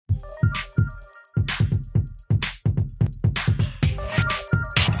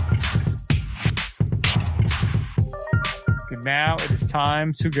And now it is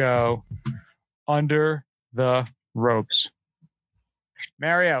time to go under the ropes.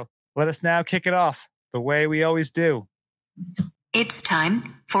 Mario, let us now kick it off the way we always do. It's time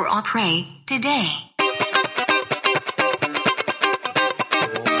for Après Today.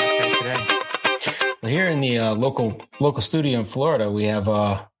 Well, here in the local studio in Florida, we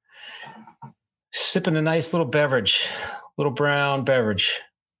have sipping a nice little beverage, little brown beverage.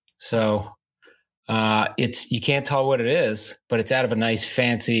 So you can't tell what it is, but it's out of a nice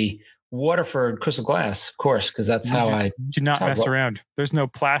fancy Waterford crystal glass, of course, because that's how I do not mess around. There's no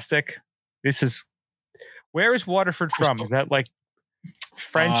plastic. Where is Waterford from? Is that like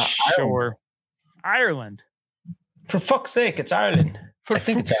French or Ireland? For fuck's sake, it's Ireland. I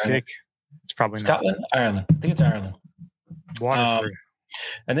think it's Ireland. It's probably Scotland, not. Ireland. I think it's Ireland. Waterford.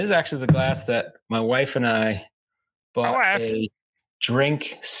 And this is actually the glass that my wife and I bought a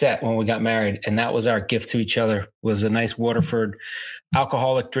drink set when we got married, and that was our gift to each other. Was a nice Waterford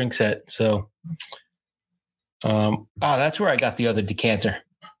alcoholic drink set. So, that's where I got the other decanter.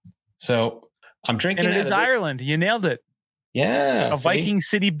 So I'm drinking. And it is Ireland. You nailed it. Yeah, Viking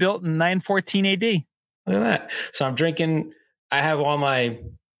city built in 914 AD. Look at that. So I'm drinking. I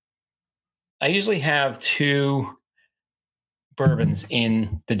usually have 2 bourbons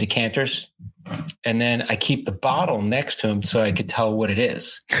in the decanters, and then I keep the bottle next to them so I could tell what it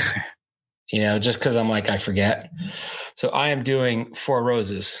is. Just because I'm like, I forget. So I am doing Four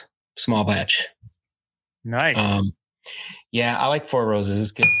Roses, small batch. Nice. Yeah, I like Four Roses.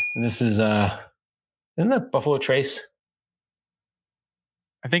 It's good. And this is, isn't that Buffalo Trace?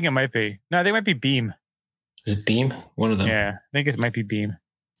 I think it might be. No, they might be Beam. Is it Beam? One of them. Yeah, I think it might be Beam.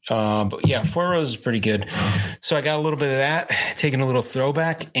 But yeah, Four Roses is pretty good. So I got a little bit of that, taking a little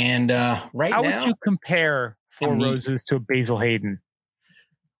throwback. And now, how would you compare Four Roses to a Basil Hayden?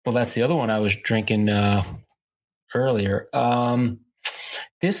 Well, that's the other one I was drinking earlier.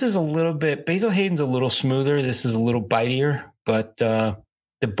 This is a little bit, Basil Hayden's a little smoother. This is a little bitier, but they're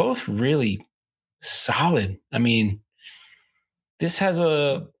both really solid. I mean, this has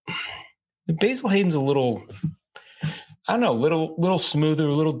Basil Hayden's a little, I don't know, little smoother,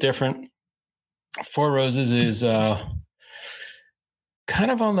 a little different. Four Roses is kind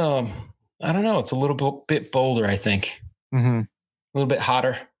of on the, I don't know, it's a little bit bolder, I think. Mm-hmm. A little bit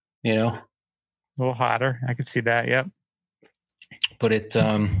hotter, A little hotter. I could see that, yep. But it's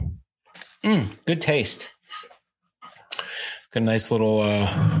good taste. Got a nice little,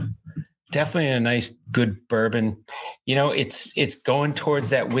 definitely a nice, good bourbon. It's going towards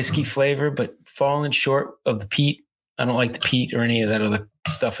that whiskey flavor, but falling short of the peat. I don't like the peat or any of that other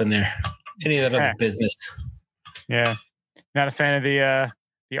stuff in there. Any of that other business. Yeah. Not a fan of the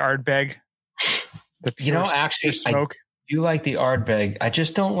Ardbeg. Actually, smoke. I do like the Ardbeg. I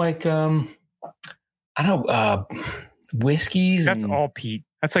just don't like, whiskeys. That's all peat.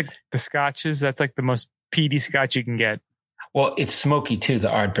 That's like the scotches. That's like the most peaty scotch you can get. Well, it's smoky too, the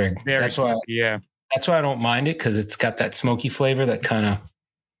Ardbeg. That's smoky, yeah. That's why I don't mind it, because it's got that smoky flavor that kind of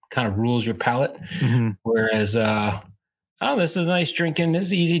rules your palate. Mm-hmm. Whereas, this is nice drinking. This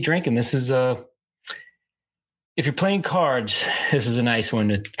is easy drinking. This is if you're playing cards, this is a nice one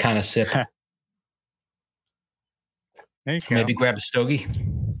to kind of sip. There you go. Maybe grab a stogie.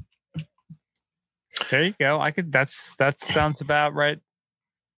 There you go. That sounds about right.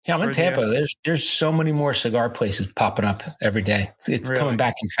 Yeah, I'm in Tampa. There's so many more cigar places popping up every day. It's really coming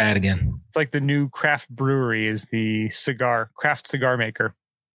back in fat again. It's like the new craft brewery is the craft cigar maker.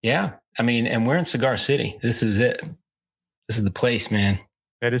 Yeah. I mean, and we're in Cigar City. This is it. This is the place, man.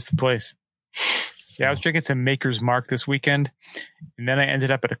 That is the place. Yeah, I was drinking some Maker's Mark this weekend, and then I ended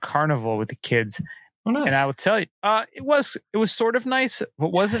up at a carnival with the kids. Oh, nice. And I will tell you, it was sort of nice.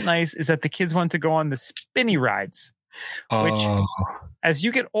 What wasn't nice is that the kids wanted to go on the spinny rides, which as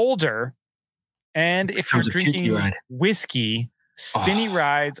you get older, and if you're drinking whiskey, spinny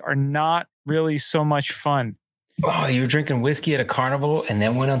rides are not really so much fun. Oh, you were drinking whiskey at a carnival and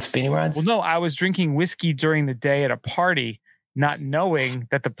then went on spinny rides? Well, no, I was drinking whiskey during the day at a party, not knowing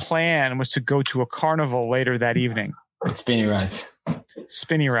that the plan was to go to a carnival later that evening. Spinny rides.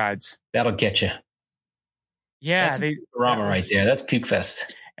 Spinny rides. That'll get you. Yeah. That's drama right there. That's Puke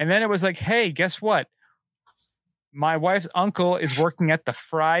Fest. And then it was like, hey, guess what? My wife's uncle is working at the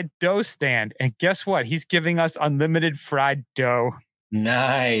fried dough stand. And guess what? He's giving us unlimited fried dough.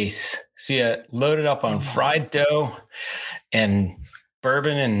 Nice. So you loaded up on fried dough and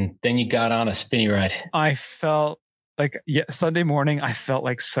bourbon, and then you got on a spinny ride. I felt like Sunday morning, I felt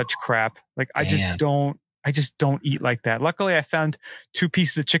like such crap. Like I just don't eat like that. Luckily, I found 2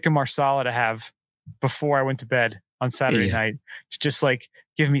 pieces of chicken marsala to have before I went to bed. on Saturday night to just like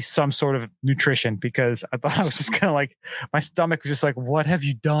give me some sort of nutrition, because I thought I was just kind of like, my stomach was just like, what have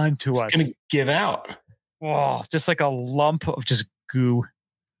you done to us? It's going to give out. Oh, just like a lump of just goo.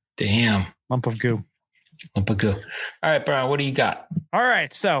 Damn. Lump of goo. Lump of goo. All right, Brian, what do you got? All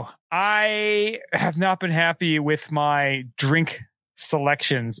right. So I have not been happy with my drink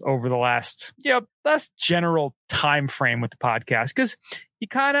selections over the last general time frame with the podcast, because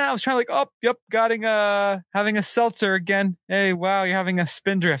I was trying to like, having a seltzer again. Hey, wow, you're having a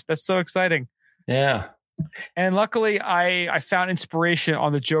Spindrift. That's so exciting. Yeah. And luckily I found inspiration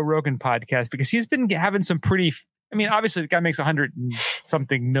on the Joe Rogan podcast, because he's been having some pretty, I mean, obviously the guy makes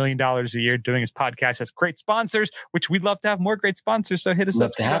 $100-something million a year doing his podcast. Has great sponsors, which we'd love to have more great sponsors. So hit us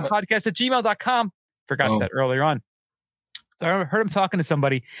up, podcast@gmail.com. Forgot that earlier on. So I heard him talking to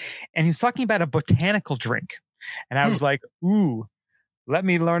somebody, and he was talking about a botanical drink. And I was like, ooh, let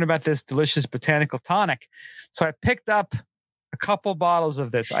me learn about this delicious botanical tonic. So I picked up a couple bottles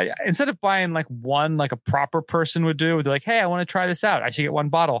of this. I instead of buying like one, like a proper person would do, they're like, hey, I want to try this out. I should get one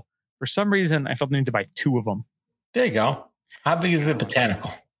bottle. For some reason, I felt the need to buy two of them. There you go. How big is the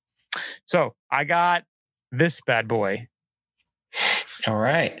botanical? So I got this bad boy. All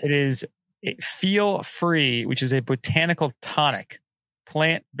right. It is Feel Free, which is a botanical tonic,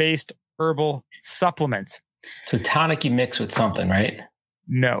 plant-based herbal supplement. So tonic you mix with something, right?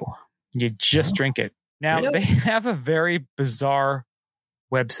 No, you just drink it. Now, Really? They have a very bizarre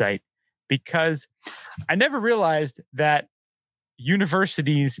website, because I never realized that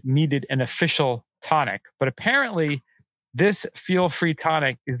universities needed an official tonic, but apparently this Feel Free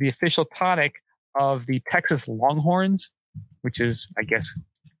tonic is the official tonic of the Texas Longhorns, which is, I guess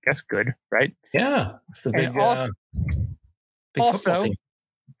good, right? Yeah, it's the big, big also team.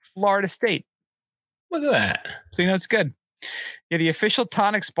 Florida State. Look at that. So it's good. Yeah, the official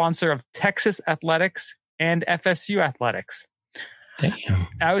tonic sponsor of Texas Athletics and FSU Athletics. Damn.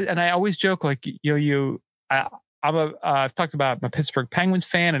 I always joke, like, I've talked about, I'm a Pittsburgh Penguins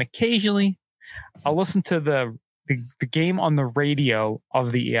fan, and occasionally I'll listen to the game on the radio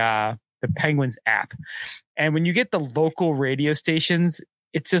of the Penguins app. And when you get the local radio stations,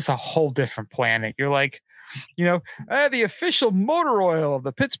 it's just a whole different planet. You're like, the official motor oil of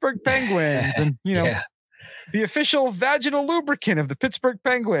the Pittsburgh Penguins, and the official vaginal lubricant of the Pittsburgh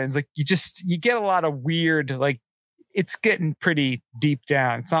Penguins. Like, you get a lot of weird, like, it's getting pretty deep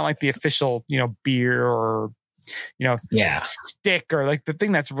down. It's not like the official, beer or, stick, or like the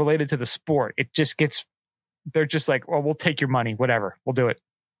thing that's related to the sport. It just gets, they're just like, well, we'll take your money, whatever, we'll do it.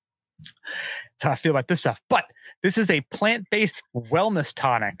 That's how I feel about this stuff. But this is a plant-based wellness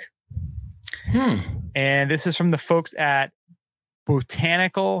tonic. And this is from the folks at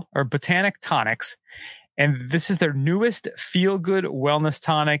Botanic Tonics. And this is their newest feel-good wellness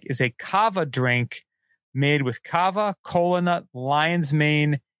tonic. Is a kava drink made with kava, kola nut, lion's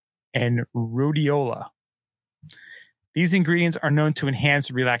mane, and rhodiola. These ingredients are known to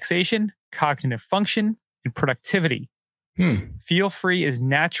enhance relaxation, cognitive function, and productivity. Feel Free is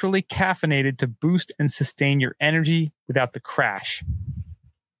naturally caffeinated to boost and sustain your energy without the crash.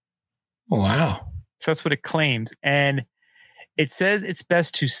 Wow. So that's what it claims. And it says it's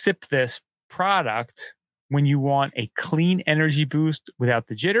best to sip this product when you want a clean energy boost without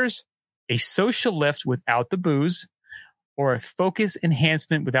the jitters, a social lift without the booze, or a focus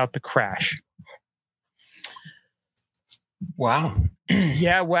enhancement without the crash. Wow.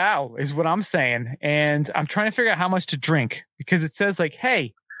 Yeah, wow is what I'm saying. And I'm trying to figure out how much to drink, because it says like,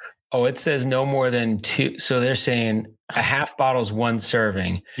 hey. Oh, it says no more than 2. So they're saying a half bottle is 1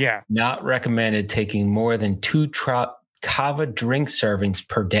 serving. Yeah. Not recommended taking more than 2 kava drink servings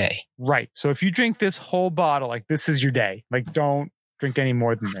per day. Right. So if you drink this whole bottle, like, this is your day. Like, don't drink any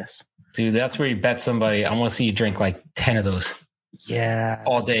more than this. Dude, that's where you bet somebody. I want to see you drink like 10 of those. Yeah.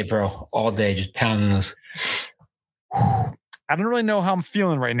 All day, bro. All day. Just pounding those. I don't really know how I'm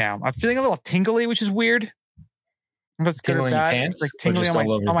feeling right now. I'm feeling a little tingly, which is weird. If it's good or bad, it's like tingly on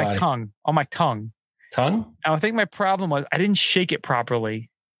my tongue. On my tongue. Tongue? And I think my problem was I didn't shake it properly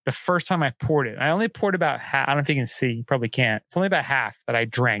the first time I poured it. I only poured about half. I don't know if you can see. You probably can't. It's only about half that I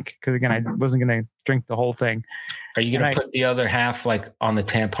drank, because again, I wasn't going to drink the whole thing. Are you going to put the other half like on the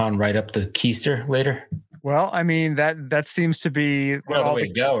tampon right up the keister later? Well, I mean, that seems to be what all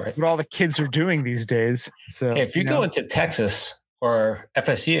the kids are doing these days. So hey, if you're going to Texas or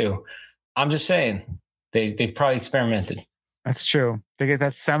FSU, I'm just saying they probably experimented. That's true. They get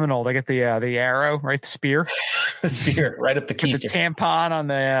that Seminole. They get the arrow, right? The spear. The spear right up the keister. Put the tampon on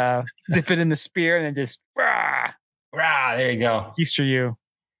the dip it in the spear, and then just rah, there you go. Keister you.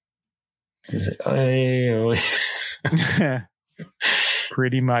 Is it,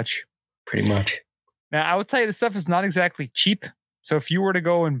 Pretty much. Now, I will tell you, this stuff is not exactly cheap. So if you were to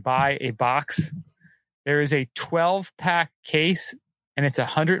go and buy a box, there is a 12-pack case, and it's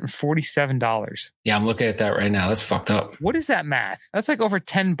 $147. Yeah, I'm looking at that right now. That's fucked up. What is that math? That's like over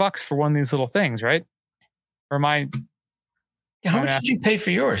 $10 for one of these little things, right? Or am I? Yeah, how much did you pay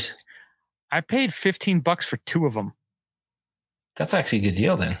for yours? I paid $15 for 2 of them. That's actually a good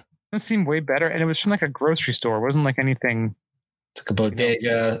deal then. That seemed way better, and it was from like a grocery store. It wasn't like anything. It's like a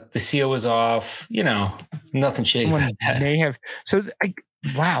bodega. The seal was off. Nothing shady about that. May have. So,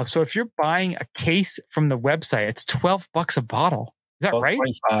 wow. So if you're buying a case from the website, it's $12 a bottle. Is that right?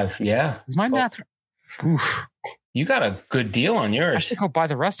 $25. Yeah. Is my math? Oof. You got a good deal on yours. I think I'll buy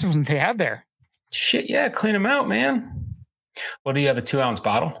the rest of them they have there. Shit, yeah. Clean them out, man. Well, do you have a 2-ounce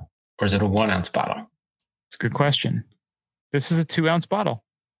bottle, or is it a 1-ounce bottle? It's a good question. This is a 2-ounce bottle.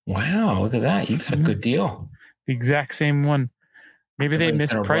 Wow, look at that. You got a good deal. The exact same one. Maybe they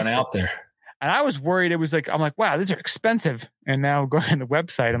mispriced it out there. And I was worried. It was like, I'm like, wow, these are expensive. And now going on the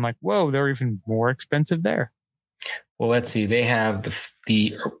website, I'm like, whoa, they're even more expensive there. Well, let's see. They have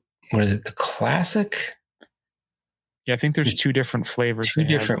the what is it? The classic? Yeah, I think there's 2 different flavors. 2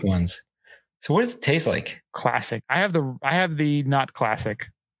 different ones. So what does it taste like? Classic. I have the not classic.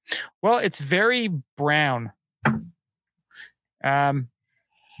 Well, it's very brown.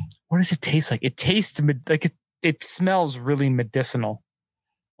 What does it taste like? It tastes like it smells really medicinal.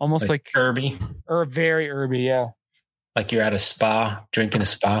 Almost like herby. Or very herby, yeah. Like you're at a spa, drinking a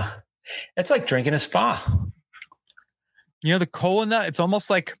spa. It's like drinking a spa. The cola nut, it's almost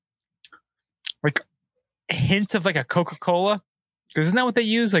like a hint of like a Coca-Cola. Because isn't that what they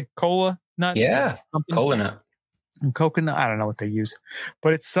use? Like cola nut? Yeah, cola nut. And coconut, I don't know what they use.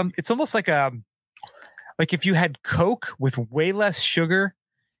 But it's almost like like if you had Coke with way less sugar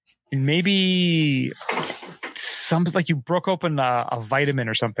and maybe like you broke open a vitamin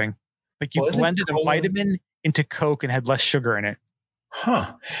or something. Like you blended a vitamin into Coke and had less sugar in it.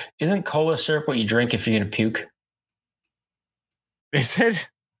 Huh. Isn't cola syrup what you drink if you're going to puke? Is it?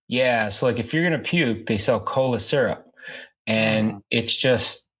 Yeah. So like if you're going to puke, they sell cola syrup. And it's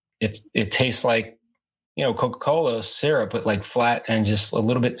just, it tastes like, Coca-Cola syrup, but like flat and just a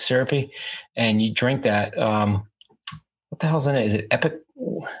little bit syrupy. And you drink that. What the hell's in it? Is it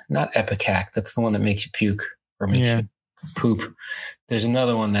not Epicac? That's the one that makes you puke or makes you poop. There's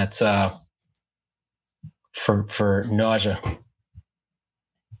another one that's for nausea.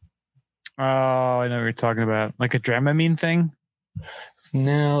 Oh, I know what you're talking about. Like a Dramamine thing?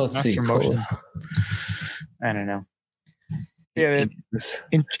 No, let's see. I don't know. Yeah,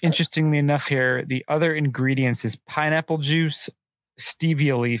 interestingly enough here, the other ingredients is pineapple juice,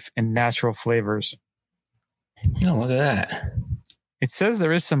 stevia leaf, and natural flavors. Oh, look at that. It says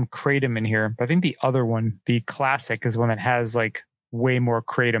there is some kratom in here, but I think the other one, the classic, is one that has like way more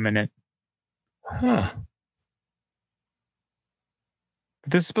kratom in it. Huh.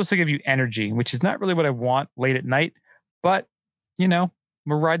 But this is supposed to give you energy, which is not really what I want late at night. But, we're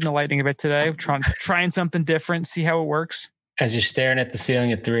riding the lightning a bit today, trying something different, see how it works. As you're staring at the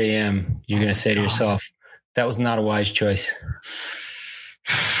ceiling at 3 a.m., you're going to say to yourself, that was not a wise choice.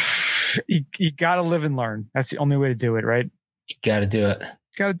 You got to live and learn. That's the only way to do it, right? You got to do it.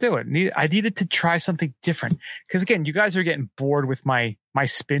 Got to do it. I needed to try something different. Because again, you guys are getting bored with my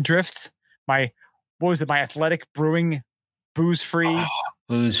spin drifts. My athletic brewing, booze-free.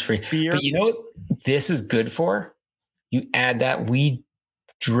 Booze-free. Beer. But you know what this is good for? You add that weed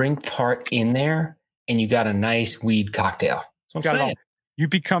drink part in there, and you got a nice weed cocktail. That's what I'm saying. You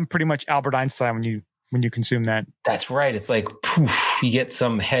become pretty much Albert Einstein when you consume that. That's right. It's like poof. You get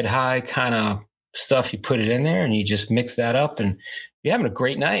some head high kind of stuff. You put it in there, and you just mix that up, and you're having a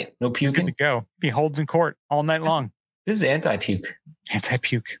great night. No puking. Good to go. Be holding court all night long. This is anti-puke.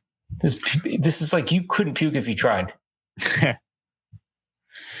 Anti-puke. This is like you couldn't puke if you tried.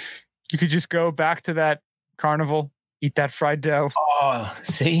 You could just go back to that carnival, eat that fried dough. Oh,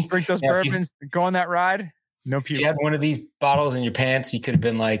 see? Drink those bourbons, go on that ride. No puke. If you had one of these bottles in your pants, you could have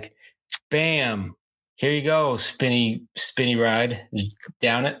been like, bam, here you go, spinny ride. Just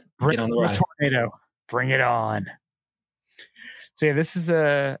down it, get on the ride. Tornado. Bring it on. So yeah, this is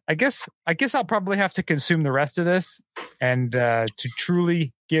I guess I'll probably have to consume the rest of this and to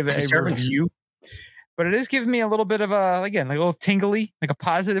truly give a review. But it is giving me a little bit of a little tingly, like a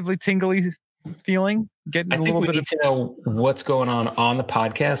positively tingly feeling. I think we need to know what's going on the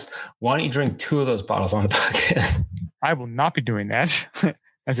podcast. Why don't you drink 2 of those bottles on the podcast? I will not be doing that.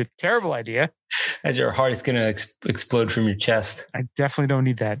 That's a terrible idea. As your heart is going to explode from your chest. I definitely don't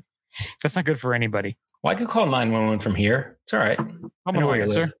need that. That's not good for anybody. Well, I could call 911 from here. It's all right. I'm an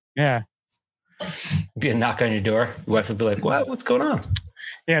answer. Yeah. Be a knock on your door. Your wife would be like, "What? What's going on?"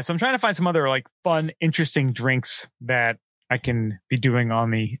 Yeah, so I'm trying to find some other like fun, interesting drinks that I can be doing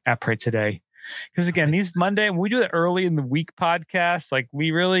on the Après today. Because again, these Monday, when we do the early in the week podcast, like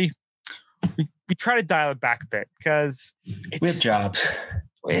we we try to dial it back a bit because we have jobs.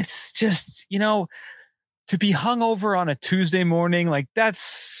 It's just, to be hungover on a Tuesday morning, like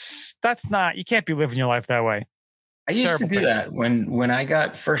that's not, you can't be living your life that way. I used to do that when I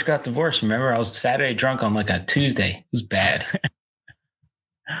first got divorced. Remember, I was Saturday drunk on like a Tuesday. It was bad.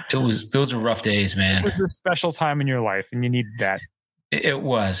 Those were rough days, man. It was a special time in your life, and you needed that. It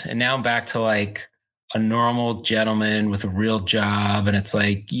was, and now I'm back to like a normal gentleman with a real job, and it's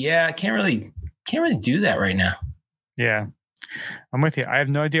like, yeah, I can't really do that right now. Yeah, I'm with you. I have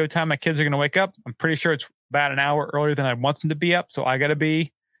no idea what time my kids are going to wake up. I'm pretty sure it's about an hour earlier than I want them to be up, so I got to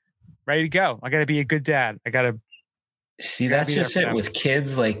be ready to go. I got to be a good dad. I got to. See, that's just it with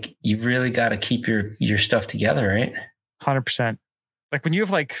kids. Like, you really got to keep your stuff together, right? 100%. Like when you have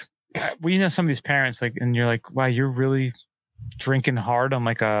like, some of these parents, like, and you're like, wow, you're really drinking hard on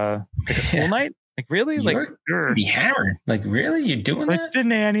like a school night. Like, really? You're be hammered. Like, really? You're doing that? The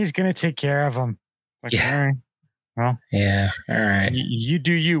nanny's going to take care of them. Like, yeah. All right. Well, yeah. All right. You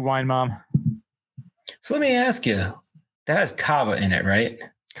do you, wine mom. So let me ask you, that has kava in it, right?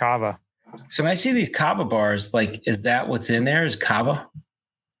 Kava. So when I see these kava bars, like, is that what's in there? Is kava?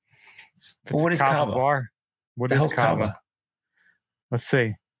 Well, what is kava? Bar. What is kava? Let's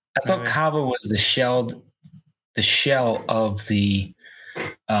see. I thought kava was the shell of the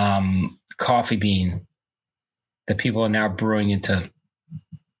coffee bean that people are now brewing into.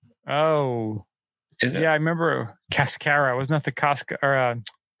 Oh, is it? Yeah, I remember Cascara. Wasn't that the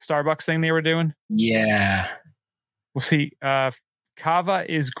Starbucks thing they were doing? Yeah. We'll see. Kava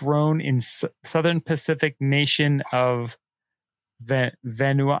is grown in Southern Pacific nation of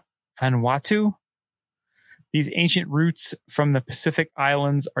Vanuatu. These ancient roots from the Pacific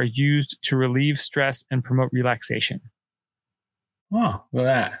Islands are used to relieve stress and promote relaxation. Oh, look at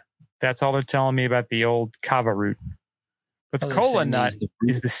that. That's all they're telling me about the old kava root. But the cola nut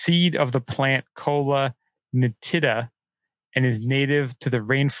is the seed of the plant Cola nitida and is native to the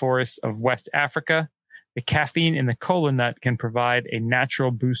rainforests of West Africa. The caffeine in the cola nut can provide a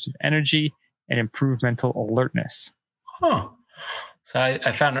natural boost of energy and improve mental alertness. Huh. So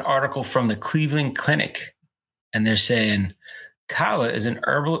I found an article from the Cleveland Clinic, and they're saying kava is an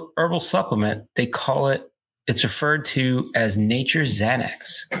herbal supplement. They call it's referred to as nature's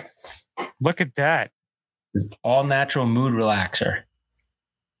Xanax. Look at that. It's all natural mood relaxer.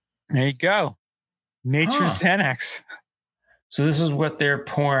 There you go. Nature's Xanax. So this is what they're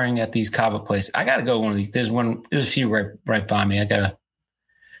pouring at these kava places. I got to go one of these. There's a few right by me. I gotta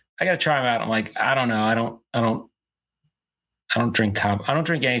try them out. I'm like, I don't know. I don't drink kava. I don't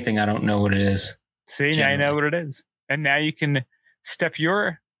drink anything. I don't know what it is. See, generally. Now you know what it is. And now you can step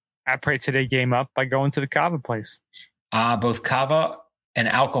your Après Today game up by going to the kava place. Both kava and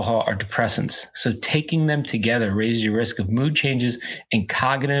alcohol are depressants. So taking them together raises your risk of mood changes and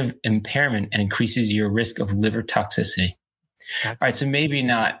cognitive impairment and increases your risk of liver toxicity. All right, so maybe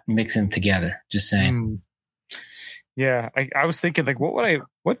not mix them together. Just saying. Yeah, I was thinking like, what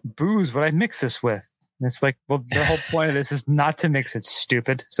booze would I mix this with? And it's like, well, the whole point of this is not to mix it,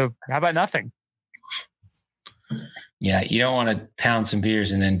 stupid. So how about nothing? Yeah, you don't want to pound some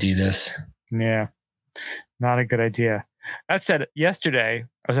beers and then do this. Yeah, not a good idea. That said, yesterday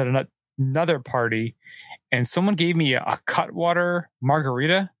I was at another party, and someone gave me a Cutwater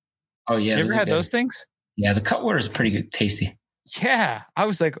margarita. Oh yeah, you ever had those things? Yeah, the Cutwater is pretty good, tasty. Yeah, I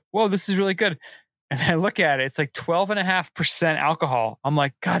was like, whoa, this is really good. And I look at it, it's like 12.5% alcohol. I'm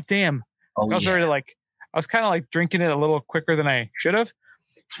like, God damn. I was already like, I was kind of like drinking it a little quicker than I should have.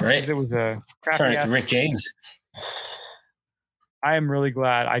 That's right. It was a crappy. Turn it to Rick James. I am really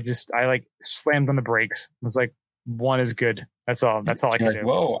glad. I like slammed on the brakes. I was like, one is good. That's all. That's all I can do.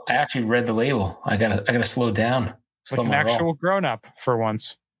 Whoa! I actually read the label. I gotta slow down. Like an actual grown up for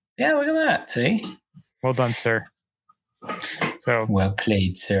once. Yeah, look at that. See. Well done, sir. So well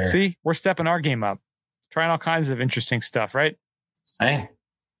played, sir. See, we're stepping our game up, trying all kinds of interesting stuff, right? Same.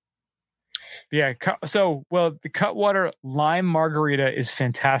 Yeah. So, well, the Cutwater lime margarita is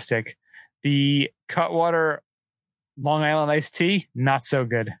fantastic. The Cutwater Long Island iced tea, not so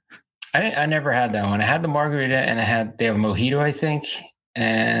good. I never had that one. I had the margarita, and they have a mojito, I think,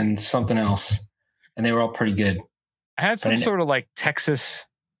 and something else, and they were all pretty good. I had some sort of like Texas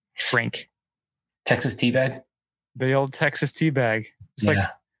drink. Texas tea bag? The old Texas tea bag. It's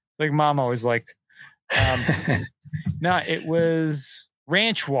like Mom always liked. No, it was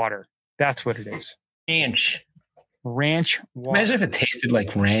ranch water. That's what it is. Ranch. ranch water. Imagine if it tasted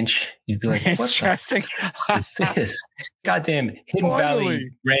like ranch. You'd be like, what dressing is this? Goddamn Hidden Valley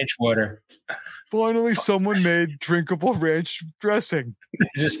ranch water. Finally, someone made drinkable ranch dressing.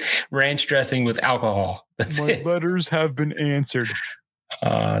 Just ranch dressing with alcohol. That's My letters have been answered.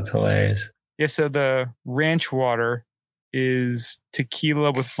 Oh, it's hilarious. Yeah, so the ranch water is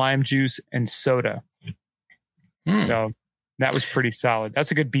tequila with lime juice and soda. So that was pretty solid.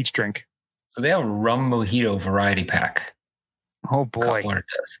 That's a good beach drink. So they have a rum mojito variety pack. Oh boy. Cutwater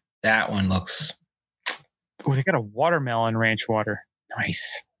does. That one looks. Oh, they got a watermelon ranch water.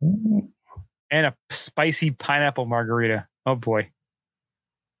 Nice. And a spicy pineapple margarita. Oh boy.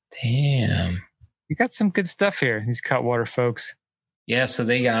 Damn. You got some good stuff here, these Cutwater folks. Yeah, so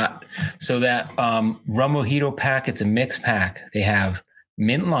they got that rum mojito pack, it's a mixed pack. They have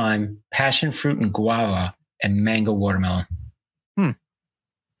mint lime, passion fruit and guava, and mango watermelon.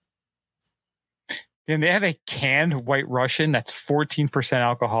 And they have a canned White Russian that's 14%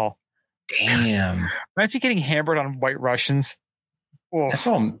 alcohol. Damn. Imagine getting hammered on White Russians. Oh.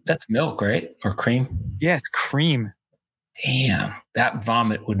 That's milk, right? Or cream? Yeah, it's cream. Damn. That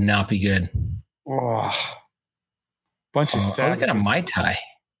vomit would not be good. Oh. Bunch of savages. Look at a Mai Tai.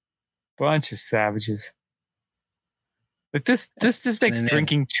 Bunch of savages. But this makes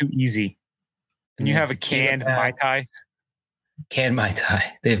drinking too easy. And you have a canned Mai Tai. Canned Mai Tai.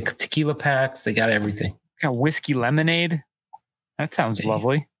 They have tequila packs. They got everything. Got whiskey lemonade. That sounds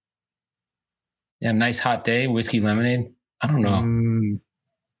lovely. Yeah, nice hot day. Whiskey lemonade. I don't know.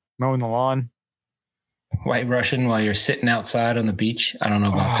 Mowing the lawn. White Russian while you're sitting outside on the beach. I don't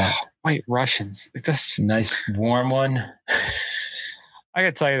know about that. White Russians. Just nice warm one. I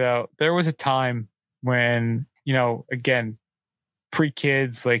gotta tell you though, there was a time when, again,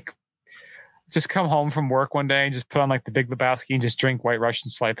 pre-kids, like just come home from work one day and just put on like the Big Lebowski and just drink White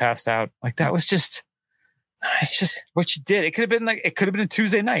Russian till I passed out. Like that was just, it's just what you did. It could have been a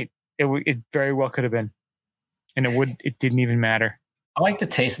Tuesday night. It very well could have been. And it didn't even matter. I like the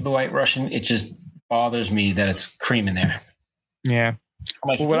taste of the White Russian. It just bothers me that it's cream in there. Yeah.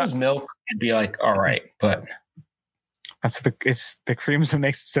 Like if it was milk, it'd be like, all right, but it's the creams that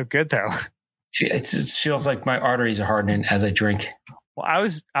makes it so good though. It feels like my arteries are hardening as I drink. Well, I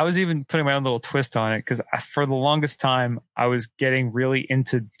was even putting my own little twist on it because for the longest time I was getting really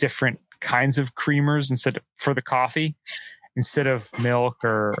into different kinds of creamers for the coffee instead of milk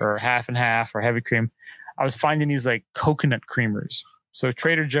or half and half or heavy cream. I was finding these like coconut creamers. So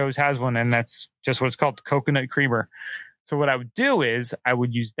Trader Joe's has one, and that's just what it's called, coconut creamer. So what I would do is I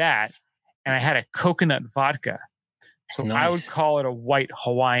would use that, and I had a coconut vodka. So nice. I would call it a white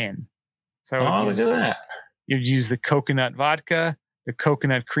Hawaiian. So look at that. You'd use the coconut vodka, the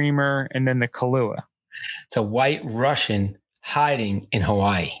coconut creamer, and then the Kahlua. It's a White Russian hiding in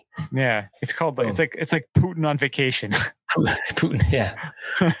Hawaii. Yeah, it's called it's like Putin on vacation. Putin, yeah.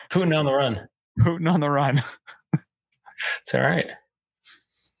 Putin on the run. Putin on the run. It's all right.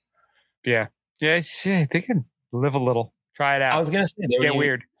 Yeah. Yeah, they can live a little. Try it out. I was gonna say get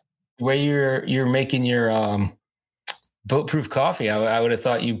weird. Where you're making your bulletproof coffee, I would have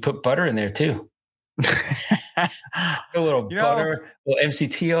thought you put butter in there too. A little butter, a little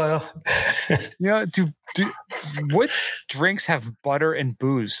MCT oil. Do what drinks have butter and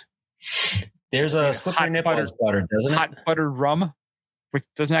booze? There's a slippery nipple has butter, doesn't it? Hot buttered rum, which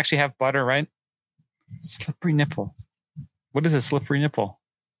doesn't actually have butter, right? Slippery nipple. What is a slippery nipple?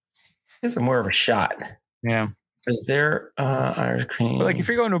 It's more of a shot. Yeah. Is there Irish cream? But like if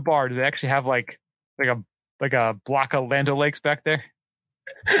you're going to a bar, do they actually have like a block of Land O'Lakes back there?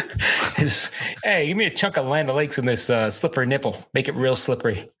 Hey, give me a chunk of Land O'Lakes in this slippery nipple. Make it real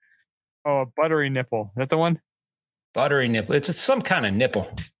slippery. Oh, a buttery nipple. Is that the one? Buttery nipple. It's some kind of nipple.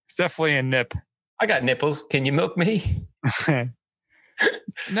 It's definitely a nip. I got nipples. Can you milk me?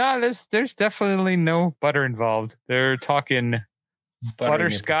 No, there's definitely no butter involved. They're talking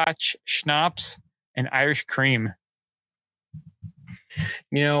butterscotch, schnapps, and Irish cream.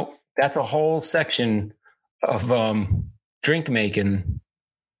 That's a whole section of drink making,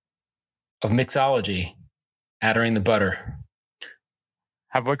 of mixology, adding the butter.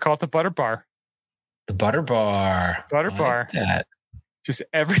 How about we call it the butter bar? The butter bar. Butter bar. Like that. Just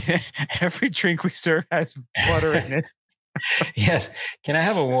every drink we serve has butter in it. Yes. Can I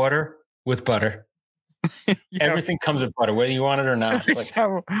have a water with butter? Everything comes with butter, whether you want it or not.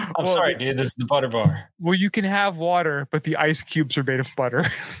 I'm sorry, dude. This is the butter bar. Well, you can have water, but the ice cubes are made of butter.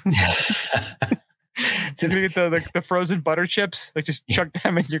 So you get the frozen butter chips, like just chuck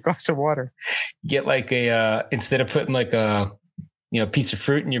them in your glass of water. Get like instead of putting like a piece of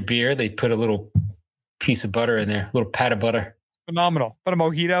fruit in your beer, they put a little piece of butter in there, a little pat of butter. phenomenal. But a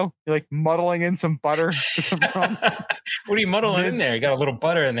mojito, you're like muddling in some butter. Some rum. What are you muddling in there? You got a little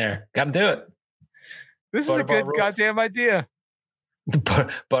butter in there. Got to do it. This is a good goddamn idea.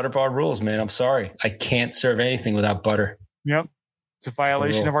 Butter bar rules, man. I'm sorry. I can't serve anything without butter. Yep. It's a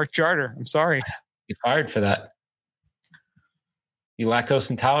violation of our charter. I'm sorry. You're fired for that. You lactose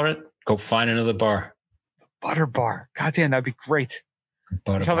intolerant? Go find another bar. Butter bar. Goddamn, that'd be great.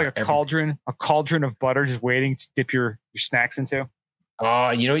 Butter bar, like a cauldron of butter just waiting to dip your snacks into. Oh,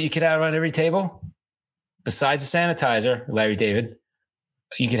 you know what you could have on every table? Besides the sanitizer, Larry David,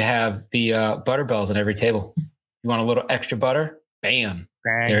 you could have the butter bells on every table. You want a little extra butter? Bam.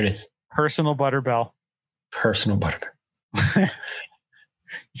 Bang. There it is. Personal butter bell. Personal butter bell.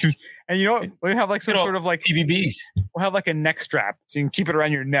 And you know what? We have like some sort of like PBBs. We'll have like a neck strap so you can keep it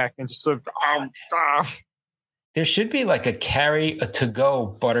around your neck and just sort of. There should be like a to-go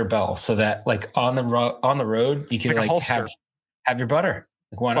butter bell so that like on the road you can like have your butter.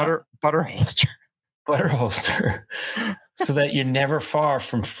 Like why not? Butter holster. Butter holster. So that you're never far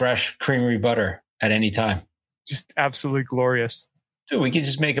from fresh creamery butter at any time. Just absolutely glorious. Dude, we could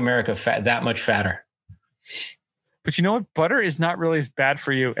just make America that much fatter. But you know what? Butter is not really as bad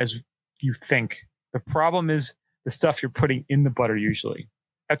for you as you think. The problem is the stuff you're putting in the butter usually.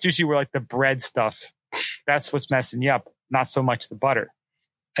 That's usually where like the bread stuff, that's what's messing you up. Not so much the butter.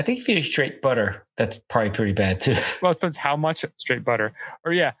 I think if you eat straight butter, that's probably pretty bad too. Well, it depends how much straight butter.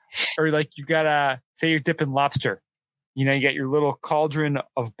 Or like you got say you're dipping lobster. You know, you got your little cauldron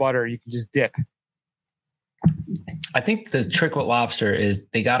of butter you can just dip. I think the trick with lobster is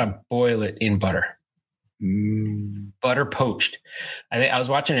they got to boil it in butter. Butter poached. I was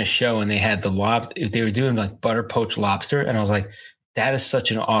watching a show and they had they were doing like butter poached lobster. And I was like, that is such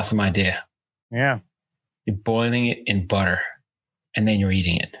an awesome idea. Yeah. You're boiling it in butter and then you're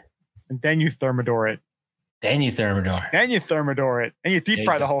eating it. And then you thermidor it. Then you thermidor it. And you deep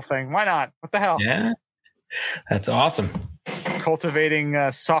fry the whole thing. Why not? What the hell? Yeah. That's awesome.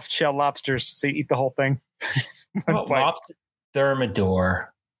 Cultivating soft shell lobsters. So you eat the whole thing. Lobster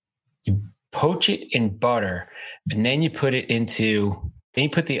thermidor. You poach it in butter and then you put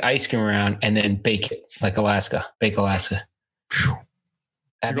the ice cream around and then bake it like Alaska. Bake Alaska.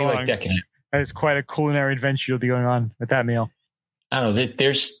 That'd be like decadent. That is quite a culinary adventure you'll be going on with that meal. I don't know.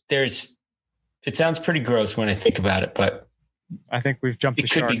 It sounds pretty gross when I think about it, but I think we've jumped the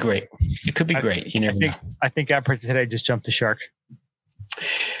shark. It could be great. It could be great. You never know. I think Appetite Today just jumped the shark.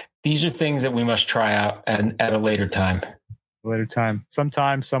 These are things that we must try out at a later time.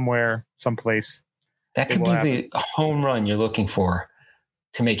 Sometime, somewhere, someplace. That could be the home run you're looking for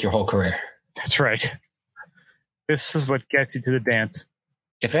to make your whole career. That's right. This is what gets you to the dance.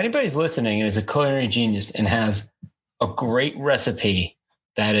 If anybody's listening and is a culinary genius and has a great recipe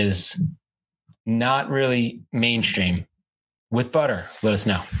that is not really mainstream with butter, let us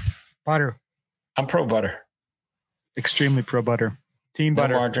know. Butter. I'm pro butter. Extremely pro butter. Team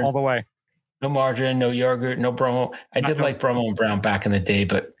butter margarine, all the way. No margarine, no yogurt, no bromo. I did like bromo and brown back in the day,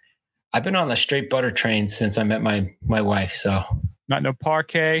 but I've been on the straight butter train since I met my wife. So not no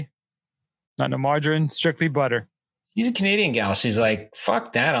parquet, not no margarine, strictly butter. She's a Canadian gal. She's like,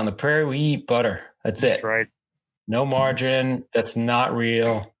 fuck that. On the prairie, we eat butter. That's it. That's right. No margarine. That's not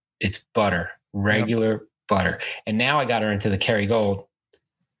real. It's butter, regular butter. And now I got her into the Kerrygold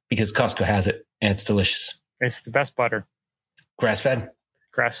because Costco has it and it's delicious. It's the best butter. Grass-fed.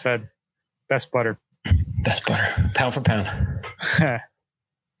 Best butter. Best butter. Pound for pound.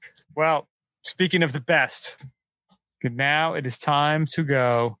 Well, speaking of the best, now it is time to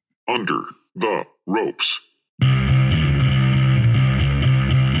go under the ropes.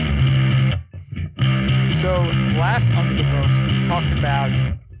 So last Under the Ropes, we talked about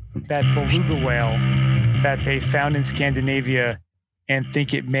that beluga whale that they found in Scandinavia and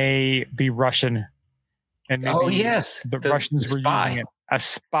think it may be Russian. And yes. The Russians were using it. A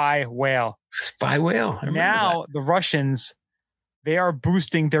spy whale. Spy whale. Now the Russians, they are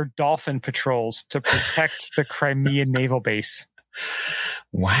boosting their dolphin patrols to protect the Crimean naval base.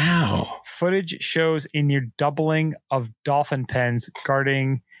 Wow. Footage shows a near doubling of dolphin pens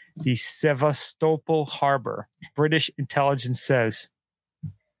guarding the Sevastopol harbor. British intelligence says.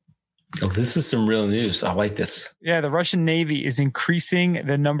 Oh, this is some real news. I like this. Yeah, the Russian Navy is increasing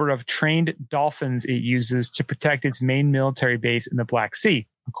the number of trained dolphins it uses to protect its main military base in the Black Sea,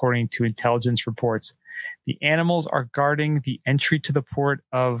 according to intelligence reports. The animals are guarding the entry to the port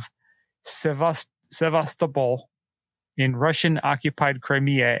of Sevastopol in Russian-occupied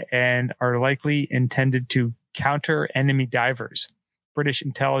Crimea and are likely intended to counter enemy divers. British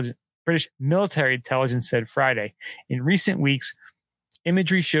military intelligence said Friday. In recent weeks,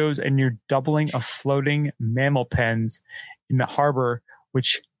 imagery shows a near doubling of floating mammal pens in the harbor,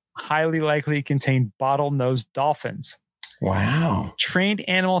 which highly likely contained bottlenose dolphins. Wow. Trained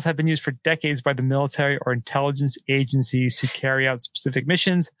animals have been used for decades by the military or intelligence agencies to carry out specific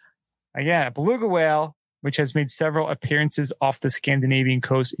missions. Again, a beluga whale, which has made several appearances off the Scandinavian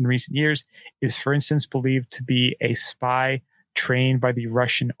coast in recent years, is, for instance, believed to be a spy trained by the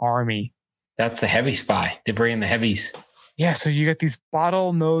Russian army. That's the heavy spy. They bring in the heavies. Yeah, so you got these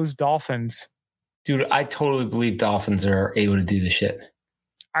bottlenose dolphins. Dude, I totally believe dolphins are able to do this shit.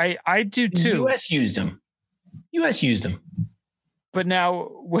 I do too. The U.S. used them. But now,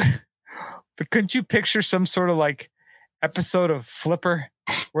 couldn't you picture some sort of like episode of Flipper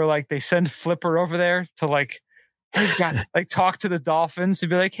where like they send Flipper over there to like, talk to the dolphins and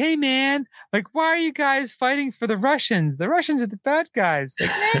be like, hey man, like, why are you guys fighting for the Russians? The Russians are the bad guys.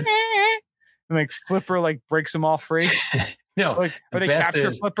 Like, and like Flipper like breaks them all free. No, like, or they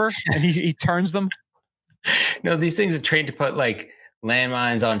capture Flipper and he turns them. No, these things are trained to put like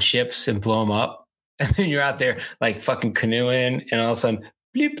landmines on ships and blow them up. And then you're out there like fucking canoeing and all of a sudden,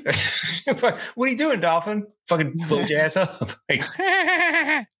 bleep. What are you doing, dolphin? Fucking blow your ass up. It's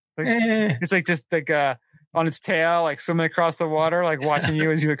like just like on its tail, like swimming across the water, like watching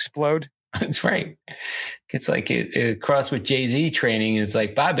you as you explode. That's right. It's like it crossed with Jay-Z training. And it's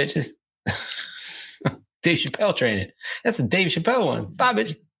like, bye, bitches. Dave Chappelle training. That's the Dave Chappelle one. Bye,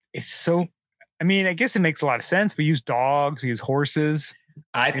 bitch. It's so, I mean, I guess it makes a lot of sense. We use dogs, we use horses.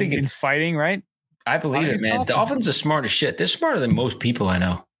 I think it's fighting, right? I believe it, man. Dolphins are smart as shit. They're smarter than most people I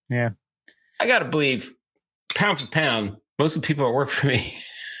know. Yeah. I got to believe, pound for pound, most of the people that work for me,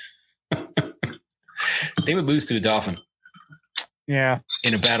 they would lose to a dolphin. Yeah.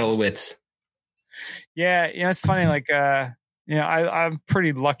 In a battle of wits. Yeah. It's funny. Like, I'm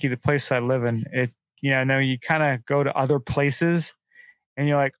pretty lucky the place I live in. Now you kind of go to other places and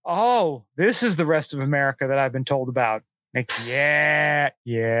you're like, oh, this is the rest of America that I've been told about. Like, yeah.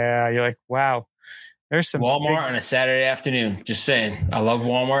 You're like, wow. There's some Walmart on a Saturday afternoon. Just saying. I love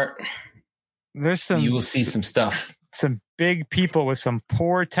Walmart. There's some. You will see some stuff. Some big people with some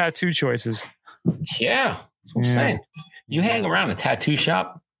poor tattoo choices. Yeah. That's what I'm saying. You hang around a tattoo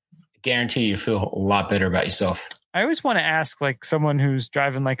shop, I guarantee you feel a lot better about yourself. I always want to ask like someone who's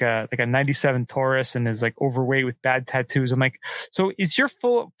driving like a 97 Taurus and is like overweight with bad tattoos. I'm like, so is your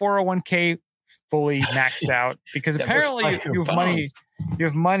full 401k fully maxed out? Because apparently you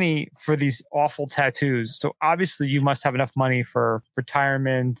have money for these awful tattoos. So obviously you must have enough money for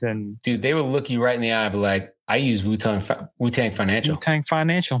retirement. And dude, they will look you right in the eye, but like, I use Wu-Tang Financial. Wu-Tang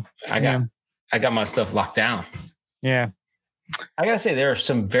Financial. I got my stuff locked down. Yeah. I gotta say, there are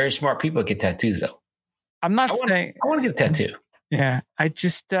some very smart people that get tattoos though. I'm not saying I want to get a tattoo. Yeah. I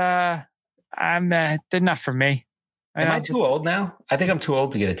just, they're not for me. Am I too old now? I think I'm too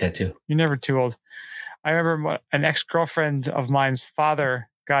old to get a tattoo. You're never too old. I remember an ex-girlfriend of mine's father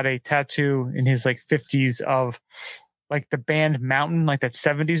got a tattoo in his like 50s of like the band Mountain, like that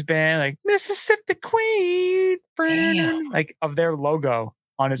 70s band, like Mississippi Queen, damn. Like of their logo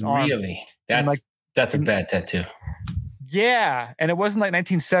on his arm. Really? That's a bad tattoo. Yeah. And it wasn't like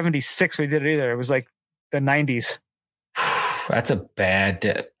 1976 we did it either. It was like the 90s. That's a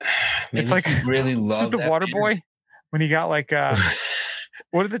bad. It's like really love the Water Boy when he got like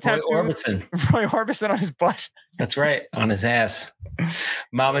what did the tattoo? Roy Orbison on his butt. That's right, on his ass.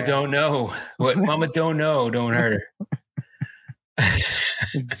 Mama don't know what Mama don't know. Don't hurt her.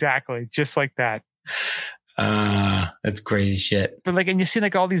 Exactly, just like that. That's crazy shit. But like, and you see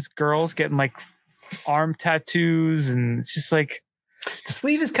like all these girls getting like arm tattoos, and it's just like. The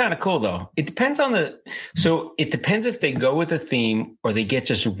sleeve is kind of cool though. It depends it depends if they go with a theme or they get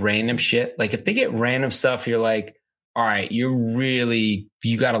just random shit. Like if they get random stuff, you're like, all right, you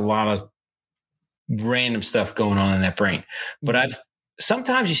got a lot of random stuff going on in that brain. But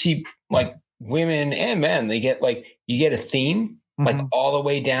sometimes you see like women and men, they get like, you get a theme, like all the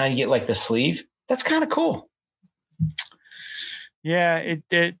way down, you get like the sleeve. That's kind of cool. Yeah,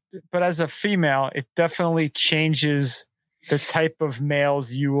 but as a female, it definitely changes the type of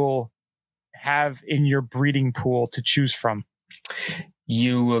males you will have in your breeding pool to choose from.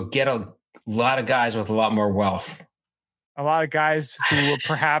 You will get a lot of guys with a lot more wealth. A lot of guys who were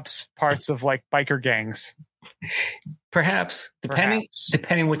perhaps parts of like biker gangs. Perhaps,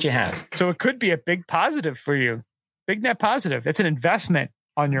 depending what you have. So it could be a big positive for you. Big net positive. It's an investment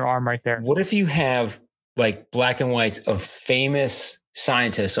on your arm right there. What if you have like black and whites of famous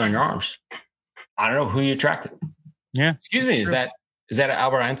scientists on your arms? I don't know who you attracted. Yeah. Excuse me. True. Is that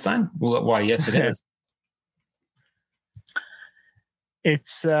Albert Einstein? Well, why? Yes, it is.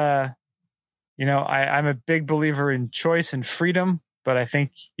 It's, I'm a big believer in choice and freedom, but I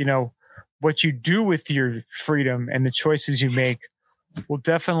think, what you do with your freedom and the choices you make will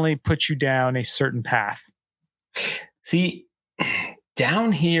definitely put you down a certain path. See,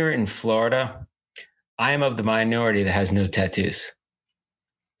 down here in Florida, I am of the minority that has no tattoos.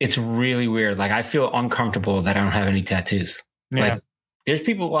 It's really weird. Like, I feel uncomfortable that I don't have any tattoos. Yeah. Like, there's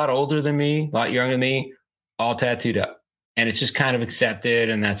people a lot older than me, a lot younger than me, all tattooed up. And it's just kind of accepted,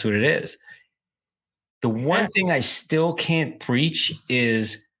 and that's what it is. The one thing I still can't preach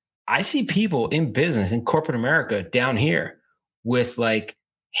is I see people in business, in corporate America down here with like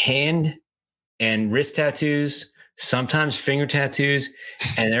hand and wrist tattoos, sometimes finger tattoos,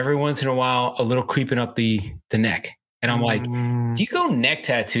 and every once in a while, a little creeping up the neck. And I'm like, if you go neck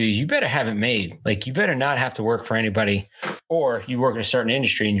tattoo, you better have it made. Like, you better not have to work for anybody, or you work in a certain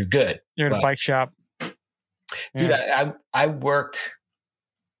industry and you're good. You're in a bike shop. Dude, yeah. I worked.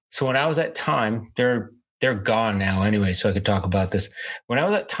 So when I was at Time, they're gone now anyway, so I could talk about this. When I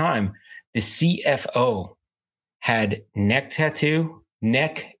was at Time, the CFO had neck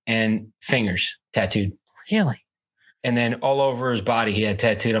and fingers tattooed. Really? And then all over his body, he had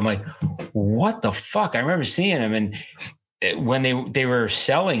tattooed. I'm like, what the fuck? I remember seeing him. And when they were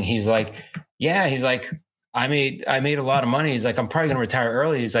selling, he's like, I made a lot of money. He's like, I'm probably going to retire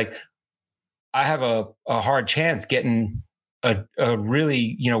early. He's like, I have a hard chance getting a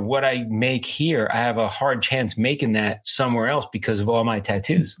really, what I make here. I have a hard chance making that somewhere else because of all my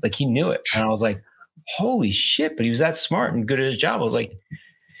tattoos. Like, he knew it. And I was like, holy shit. But he was that smart and good at his job. I was like,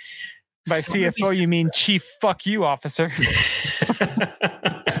 by CFO, you mean chief fuck you officer.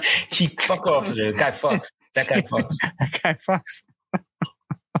 Chief fuck officer. The guy fucks. That guy fucks. That guy fucks.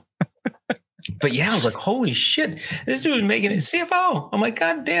 But yeah, I was like, holy shit, this dude was making it CFO. I'm like,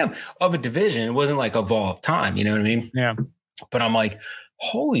 God damn, of a division. It wasn't like of all time. You know what I mean? Yeah. But I'm like,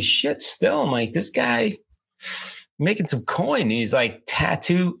 holy shit, still. I'm like, this guy making some coin. And he's like,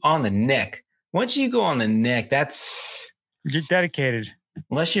 tattoo on the neck. Once you go on the neck, you're dedicated.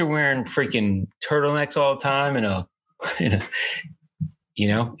 Unless you're wearing freaking turtlenecks all the time in a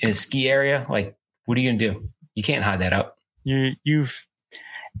ski area, like, what are you going to do? You can't hide that up.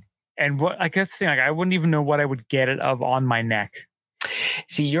 And what I guess the thing, like, I wouldn't even know what I would get it of on my neck.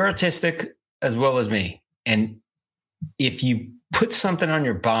 See, you're artistic as well as me. And if you put something on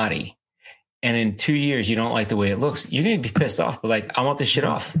your body and in 2 years you don't like the way it looks, you're going to be pissed off. But like, I want this shit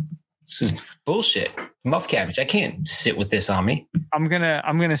off. This is bullshit. Muff cabbage. I can't sit with this on me. I'm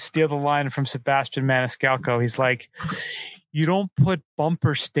gonna steal the line from Sebastian Maniscalco. He's like, you don't put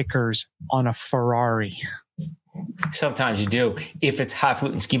bumper stickers on a Ferrari. Sometimes you do, if it's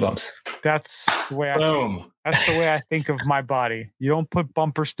highfalutin ski bumps. That's the way That's the way I think of my body. You don't put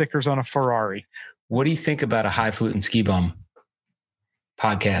bumper stickers on a Ferrari. What do you think about a highfalutin ski bum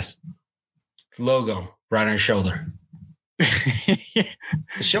podcast? Logo right on your shoulder. The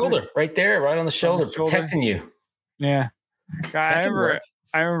shoulder right there, right on the shoulder, protecting you. Yeah. I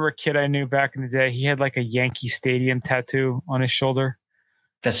remember a kid I knew back in the day. He had like a Yankee Stadium tattoo on his shoulder.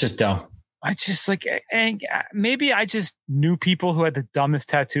 That's just dumb. I just like, and maybe I just knew people who had the dumbest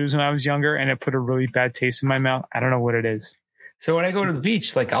tattoos when I was younger, and it put a really bad taste in my mouth. I don't know what it is. So when I go to the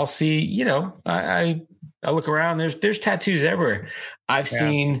beach, like, I'll see, I look around. There's tattoos everywhere. I've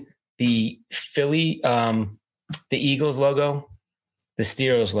seen the Philly, the Eagles logo, the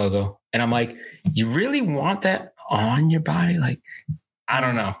Steelers logo, and I'm like, you really want that on your body? Like, I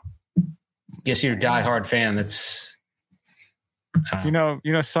don't know. Guess you're a diehard fan. That's,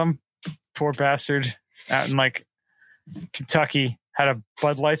 some poor bastard out in like Kentucky had a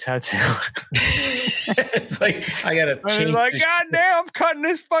Bud Light tattoo. It's like, I gotta change. He's like, God damn, I'm cutting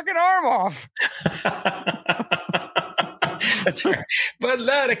his fucking arm off. That's right. Bud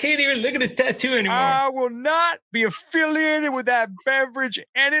Light, I can't even look at his tattoo anymore. I will not be affiliated with that beverage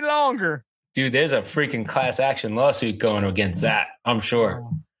any longer. Dude, there's a freaking class action lawsuit going against that, I'm sure.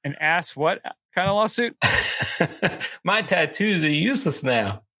 An ass what kind of lawsuit? My tattoos are useless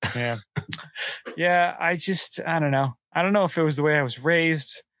now. Yeah. Yeah, I don't know. I don't know if it was the way I was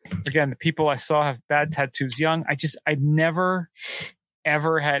raised. Again, the people I saw have bad tattoos young. I never,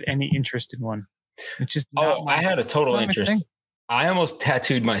 ever had any interest in one. It's just I had a total interest. I almost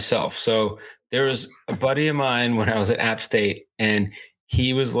tattooed myself. So there was a buddy of mine when I was at App State, and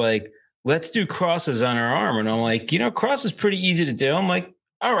he was like, let's do crosses on our arm. And I'm like, cross is pretty easy to do. I'm like,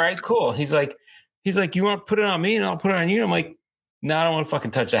 all right, cool. He's like, you want to put it on me and I'll put it on you? I'm like, no, I don't want to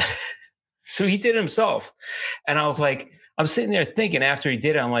fucking touch that. So he did it himself. And I was like, I'm sitting there thinking after he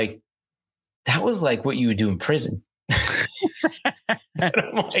did it, I'm like, that was like what you would do in prison. And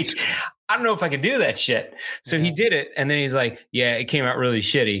I'm like, I don't know if I could do that shit. So he did it. And then he's like, yeah, it came out really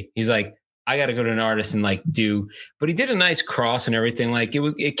shitty. He's like, I got to go to an artist and like but he did a nice cross and everything. Like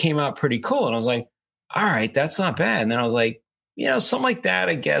it came out pretty cool. And I was like, all right, that's not bad. And then I was like, something like that,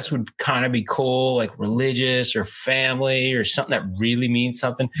 I guess, would kind of be cool, like religious or family or something that really means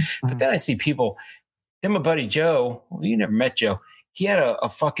something. Mm-hmm. But then I see people, then my buddy Joe, well, you never met Joe. He had a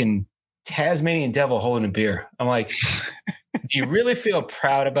fucking Tasmanian devil holding a beer. I'm like, do you really feel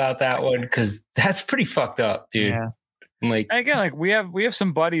proud about that one? Because that's pretty fucked up, dude. Yeah. I'm like, and again, like we have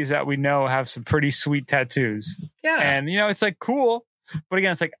some buddies that we know have some pretty sweet tattoos. Yeah. And it's like cool. But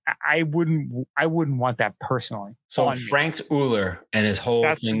again, it's like I wouldn't want that personally. So Frank's Euler and his whole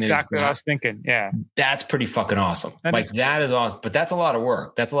that's thing. That's exactly what I was thinking. Yeah. That's pretty fucking awesome. That is awesome. But that's a lot of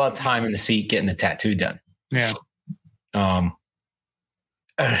work. That's a lot of time in the seat getting a tattoo done. Yeah. I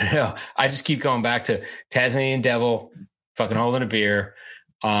don't know. I just keep going back to Tasmanian devil fucking holding a beer.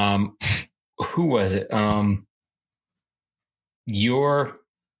 Who was it? Your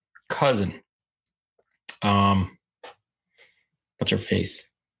cousin. What's her face?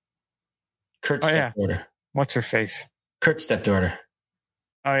 Kurt's stepdaughter. Yeah. What's her face? Kurt's stepdaughter.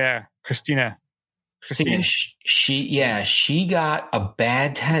 Oh yeah, Christina. She got a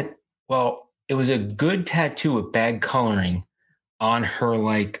bad tattoo. Well, it was a good tattoo with bad coloring on her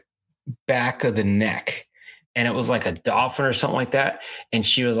like back of the neck. And it was like a dolphin or something like that. And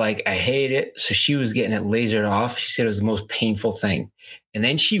she was like, I hate it. So she was getting it lasered off. She said it was the most painful thing. And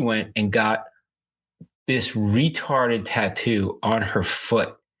then she went and got this retarded tattoo on her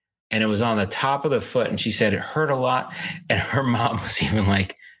foot. And it was on the top of the foot. And she said it hurt a lot. And her mom was even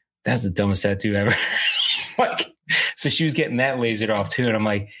like, that's the dumbest tattoo ever. So she was getting that lasered off too. And I'm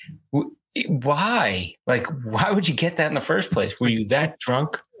like, why? Like, why would you get that in the first place? Were you that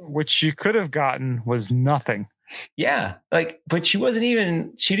drunk? What she could have gotten was nothing. Yeah. But she didn't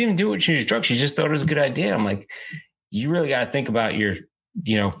even do it when she was drunk. She just thought it was a good idea. I'm like, you really got to think about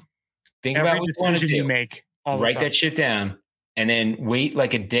think every about what decision you make. Write that shit down and then wait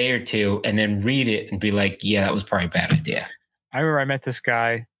like a day or two and then read it and be like, yeah, that was probably a bad idea. I remember I met this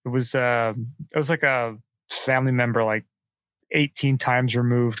guy. It was like a family member, like 18 times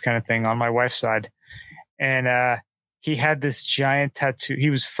removed kind of thing on my wife's side. And he had this giant tattoo. He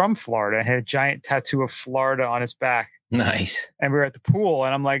was from Florida and had a giant tattoo of Florida on his back. Nice. And we were at the pool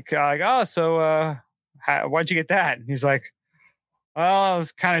and I'm like, so why'd you get that? And he's like, I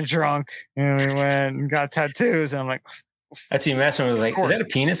was kind of drunk and we went and got tattoos. And I'm like, that's what you messed with. I was like, is that a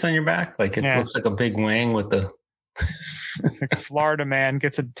penis on your back? Like it looks like a big wing with the like Florida man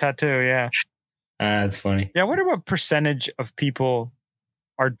gets a tattoo. Yeah. That's funny. Yeah. I wonder what percentage of people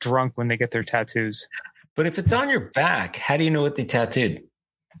are drunk when they get their tattoos. But if it's on your back, how do you know what they tattooed?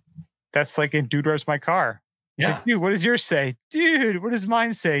 That's like in Dude, Where's My Car? He's like, dude, what does yours say? Dude, what does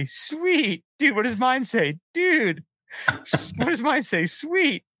mine say? Sweet. Dude, what does mine say? Dude. What does mine say?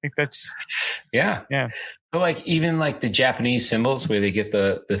 Sweet. Like that's yeah. But like even like the Japanese symbols where they get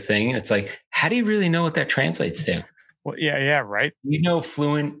the thing, it's like, how do you really know what that translates to? Well, yeah, right.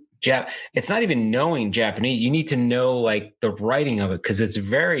 Fluent it's not even knowing Japanese. You need to know like the writing of it because it's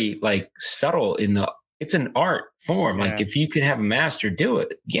very like subtle it's an art form. Yeah. Like if you could have a master do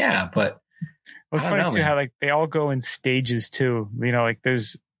it, yeah. But it's funny too how like they all go in stages too. Like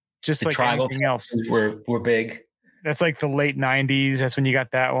there's just the like anything else. We're big. That's like the late 90s. That's when you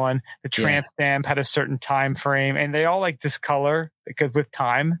got that one. The tramp stamp had a certain time frame and they all like discolor because with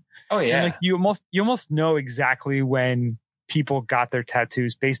time. Oh yeah. And like you almost know exactly when people got their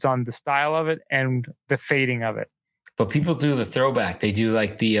tattoos based on the style of it and the fading of it. But people do the throwback. They do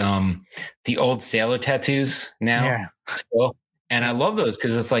like the old sailor tattoos now still. And I love those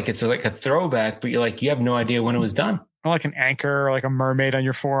because it's like a throwback, but you're like, you have no idea when it was done. Or like an anchor or like a mermaid on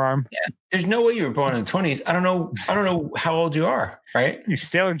your forearm. Yeah. There's no way you were born in the 20s. I don't know how old you are, right? You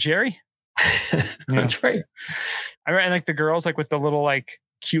Sailor Jerry? That's right. And like the girls like with the little like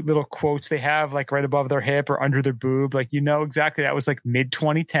cute little quotes they have like right above their hip or under their boob. Like, exactly. That was like mid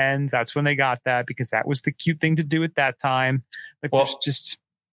 2010s. That's when they got that because that was the cute thing to do at that time. Like just.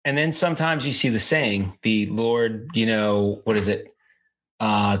 And then sometimes you see the saying, the Lord, what is it?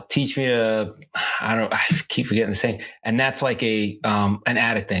 Teach me to, I keep forgetting the saying. And that's like an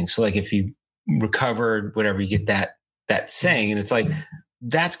addict thing. So like if you recovered, whatever, you get that saying and it's like,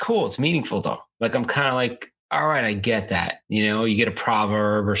 that's cool. It's meaningful though. Like, I'm kind of like, all right, I get that. You get a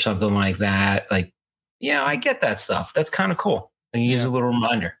proverb or something like that. Like, I get that stuff. That's kind of cool. And you use a little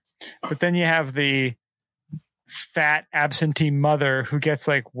reminder. But then you have the fat absentee mother who gets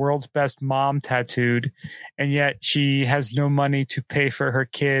like world's best mom tattooed. And yet she has no money to pay for her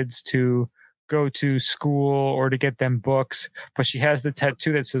kids to go to school or to get them books. But she has the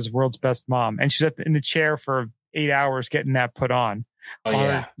tattoo that says world's best mom. And she's in the chair for 8 hours getting that put on. Oh,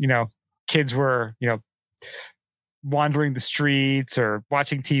 yeah. kids were, wandering the streets or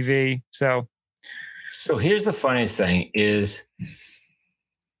watching TV. So here's the funniest thing is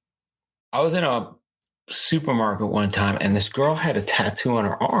I was in a supermarket one time and this girl had a tattoo on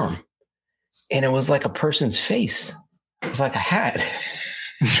her arm and it was like a person's face. It was like a hat.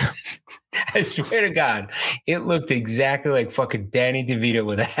 I swear to God, it looked exactly like fucking Danny DeVito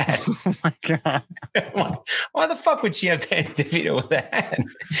with a hat. Oh my God. Why the fuck would she have Danny DeVito with a hat?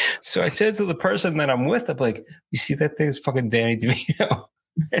 So I said to the person that I'm with, I'm like, you see that thing is fucking Danny DeVito?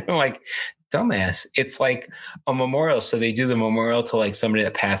 And I'm like, dumbass. It's like a memorial. So they do the memorial to like somebody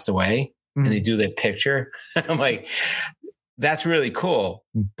that passed away and they do their picture. I'm like, that's really cool,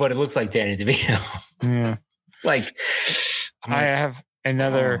 but it looks like Danny DeVito. Yeah. Like, I have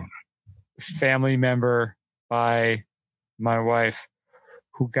another family member by my wife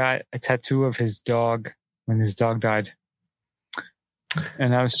who got a tattoo of his dog when his dog died.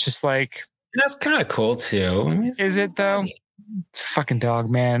 And I was just like, that's kind of cool too. I mean, is it though? It's a fucking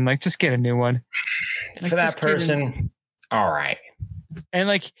dog, man. Like, just get a new one. Like, for that person, all right. And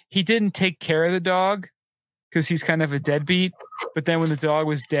like, he didn't take care of the dog because he's kind of a deadbeat. But then when the dog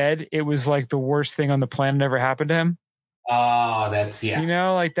was dead, it was like the worst thing on the planet ever happened to him. Oh, that's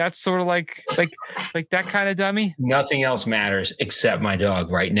like that's sort of like that kind of dummy. Nothing else matters except my dog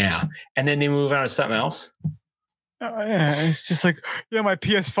right now. And then they move on to something else. It's just like, my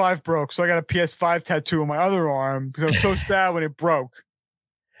PS5 broke, so I got a PS5 tattoo on my other arm because I was so sad when it broke.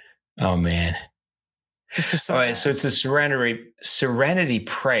 Oh man. All right, so it's a serenity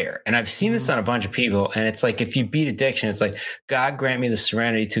prayer. And I've seen this on a bunch of people. And it's like, if you beat addiction, it's like, God grant me the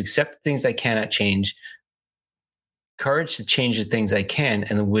serenity to accept the things I cannot change, courage to change the things I can,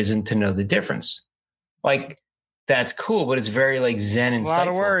 and the wisdom to know the difference. Like, that's cool, but it's very like Zen and a lot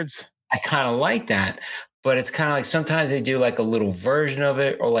of words. I kind of like that, but it's kind of like sometimes they do like a little version of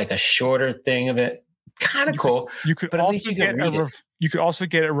it or like a shorter thing of it. Kind of cool. You could also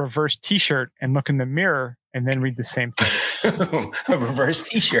get a reverse T-shirt and look in the mirror and then read the same thing. A reverse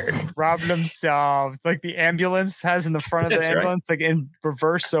T-shirt. Problem solved. Like the ambulance has in the front of the ambulance, like in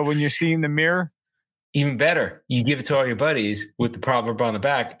reverse. So when you're seeing the mirror, even better, you give it to all your buddies with the proverb on the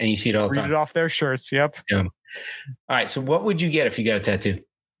back, and you see it all the time. Read it off their shirts. Yep. Yeah. All right. So what would you get if you got a tattoo?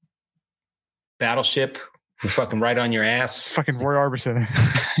 Battleship, fucking right on your ass. Fucking Roy Orbison.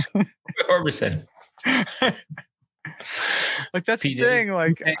 Roy Orbison. Like that's the thing.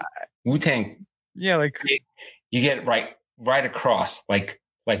 Like Wu-Tang. Yeah. Like you get right across, like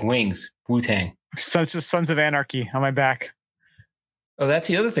wings. Wu-Tang. Sons of Anarchy on my back. Oh, that's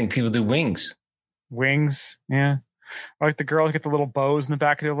the other thing. People do wings. Wings, yeah. Like the girls get the little bows in the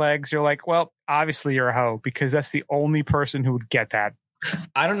back of their legs. You're like, well, obviously you're a hoe because that's the only person who would get that.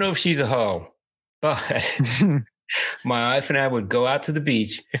 I don't know if she's a hoe, but my wife and I would go out to the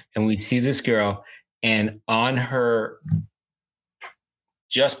beach and we'd see this girl, and on her,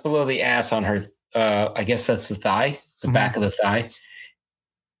 just below the ass on her, I guess that's the thigh, the back of the thigh.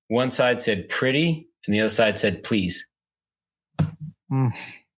 One side said pretty and the other side said please.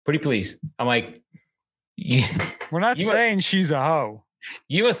 Pretty please. I'm like, we're not saying she's a hoe.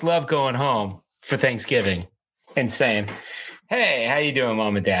 You must love going home for Thanksgiving and saying, hey, how you doing,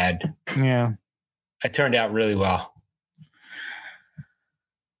 Mom and Dad? Yeah. I turned out really well.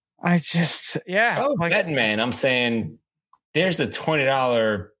 Betting man, I'm saying there's a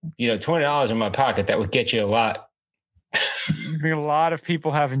 $20 in my pocket that would get you a lot. I think a lot of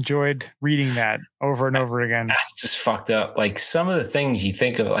people have enjoyed reading that over and over again. That's just fucked up. Like some of the things you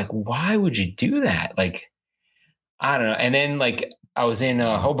think of, like, why would you do that? Like, I don't know. And then like I was in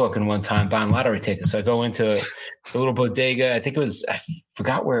Hoboken one time buying lottery tickets. So I go into the little bodega. I think I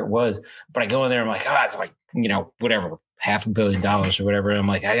forgot where it was, but I go in there. I'm like, it's like, whatever, $500 million or whatever. And I'm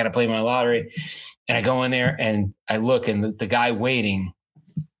like, I got to play my lottery. And I go in there and I look, and the guy waiting,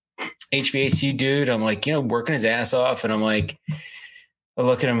 HVAC dude, I'm like, working his ass off. And I'm like, I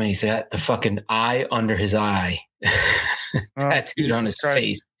look at him and he's got the fucking eye under his eye tattooed on his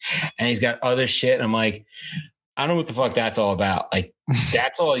face. And he's got other shit. And I'm like, I don't know what the fuck that's all about. Like,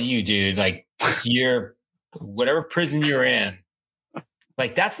 that's all you, dude. Like, you're whatever prison you're in.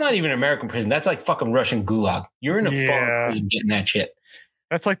 Like, that's not even American prison. That's like fucking Russian gulag. You're in a foreign prison getting that shit.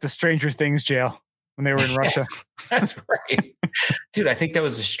 That's like the Stranger Things jail when they were in Russia. That's right. Dude, I think that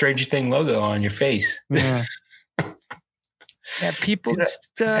was a Stranger Thing logo on your face. Yeah. Yeah, people Dude,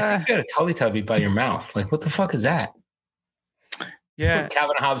 just... I think you got a Teletubby by your mouth. Like, what the fuck is that? Yeah.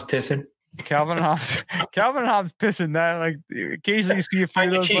 Calvin Hobbes pissing. Calvin Hobbes pissing. That, like, occasionally you see a few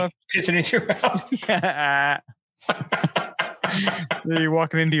of those left. Pissing into your mouth. Yeah. You're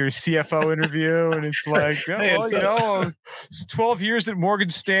walking into your CFO interview, and it's like, it's 12 years at Morgan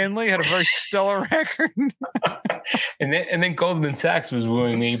Stanley, had a very stellar record. and then Goldman Sachs was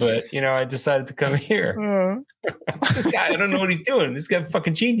wooing me, but I decided to come here. This guy, I don't know what he's doing. This guy's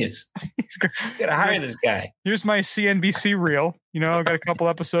fucking genius. Gotta hire this guy. Here's my CNBC reel. I've got a couple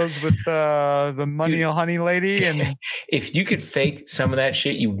episodes with the Money Honey lady, and if you could fake some of that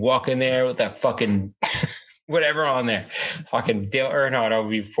shit, you walk in there with that fucking whatever on there, fucking Dale Earnhardt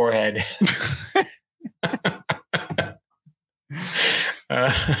over your forehead.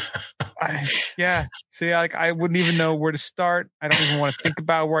 See, I wouldn't even know where to start. I don't even want to think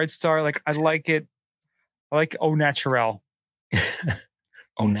about where I'd start. Like, I like it. I like au naturel.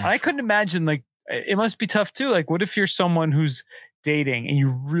 Au naturel. I couldn't imagine, like, it must be tough too. Like, what if you're someone who's dating and you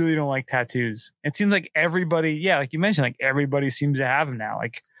really don't like tattoos? It seems like everybody, like you mentioned, like everybody seems to have them now.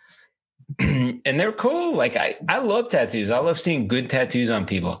 Like, and they're cool. Like, I love tattoos. I love seeing good tattoos on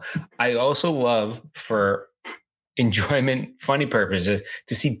people. I also love, for enjoyment, funny purposes,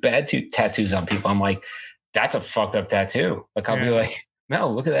 to see bad tattoos on people. I'm like, that's a fucked up tattoo. Like, I'll be like,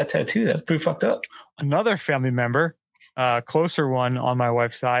 Mel, look at that tattoo. That's pretty fucked up. Another family member, closer one on my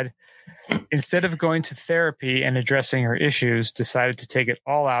wife's side, instead of going to therapy and addressing her issues, decided to take it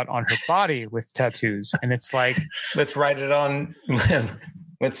all out on her body with tattoos. And it's like, let's write it on.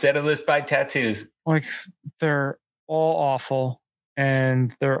 Let's settle this by tattoos. Like, they're all awful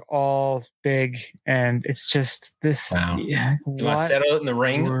and they're all big, and it's just this. Wow. Do you want to settle it in the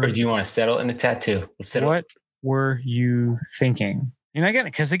ring, or do you want to settle it in a tattoo? What were you thinking?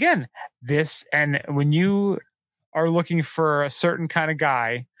 Again, this, and when you are looking for a certain kind of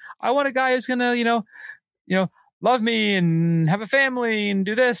guy, I want a guy who's gonna, love me and have a family and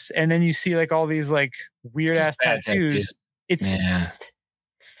do this. And then you see like all these like weird ass tattoos. It's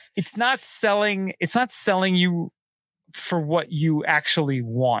not selling you for what you actually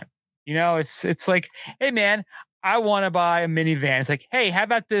want. It's like, hey man, I want to buy a minivan. It's like, hey, how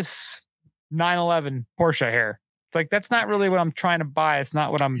about this 911 Porsche here? It's like, that's not really what I'm trying to buy. It's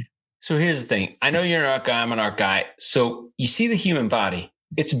not what I'm. So here's the thing. I know you're an art guy. I'm an art guy. So you see the human body.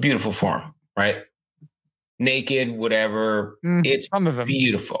 It's a beautiful form, right? Naked, whatever. It's some of them.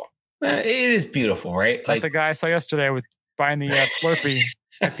 Beautiful. It is beautiful, right? Like the guy I saw yesterday with buying the Slurpee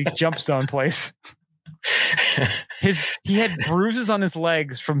at the Jumpstone place. He had bruises on his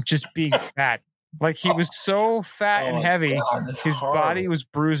legs from just being fat. Like, he was so fat and heavy, his body was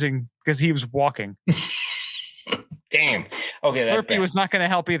bruising because he was walking. Damn. Okay. Slurpee was not going to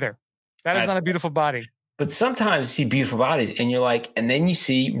help either. That's not a beautiful body. But sometimes you see beautiful bodies and you're like, and then you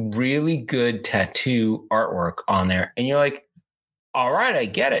see really good tattoo artwork on there and you're like, all right, I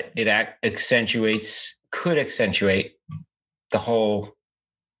get it. It could accentuate the whole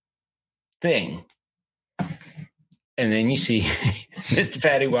thing. And then you see Mr.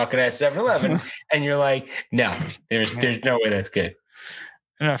 Fatty walking at 7-Eleven and you're like, no, there's no way that's good.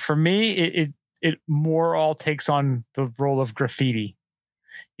 For me, it more all takes on the role of graffiti.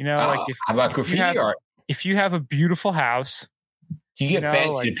 Like, how about graffiti art? If you have a beautiful house, you get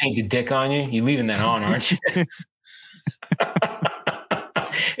Banksy to paint the dick on you. You're leaving that on, aren't you?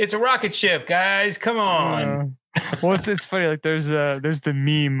 It's a rocket ship, guys. Come on. Well, it's funny. Like, there's the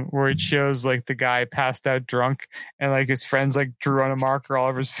meme where it shows like the guy passed out drunk, and like his friends like drew on a marker all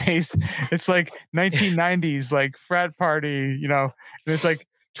over his face. It's like 1990s like frat party, and it's like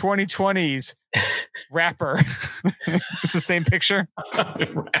 2020s rapper. It's the same picture.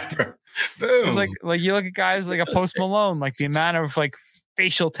 Rapper. Boom. It's like you look at guys like a Post Malone, like the amount of like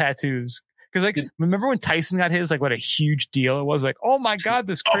facial tattoos. Because like, remember when Tyson got his? Like, what a huge deal it was! Like, oh my god,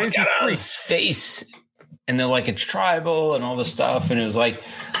 this crazy freak. His face, and they're like, it's tribal and all this stuff, and it was like,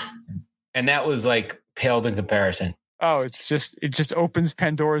 and that was like paled in comparison. Oh, it just opens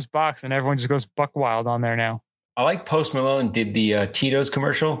Pandora's box, and everyone just goes buck wild on there now. I like Post Malone did the Cheetos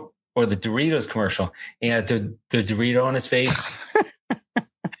commercial or the Doritos commercial. He had the Dorito on his face.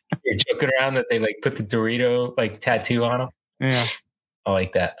 You're joking around that they like put the Dorito like tattoo on him. Yeah, I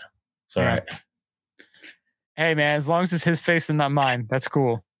like that. It's all right. Hey man, as long as it's his face and not mine, that's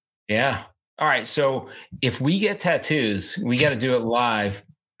cool. Yeah. All right. So if we get tattoos, we got to do it live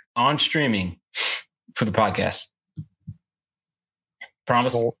on streaming for the podcast.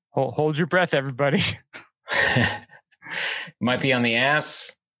 Promise. Hold your breath, everybody. Might be on the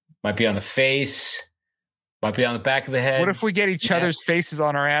ass, might be on the face, might be on the back of the head. What if we get each other's faces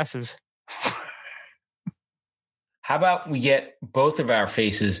on our asses? How about we get both of our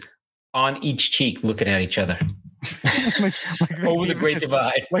faces on each cheek looking at each other? like over the Great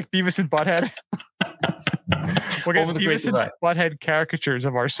Divide. Like Beavis and Butthead. We'll get over the Great Divide. Butthead caricatures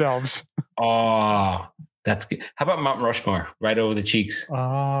of ourselves. Oh, That's good. How about Mount Rushmore right over the cheeks?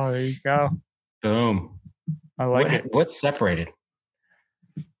 Oh, there you go. Boom. I like it. What's separated?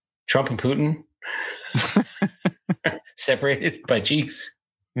 Trump and Putin separated by cheeks.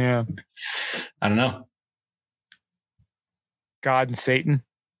 Yeah. I don't know. God and Satan.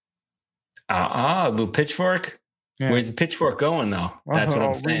 A little pitchfork. Yeah. Where's the pitchfork going, though? That's what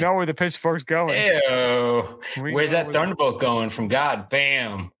I'm saying. We know where the pitchfork's going. Ew. Where's that thunderbolt going from God?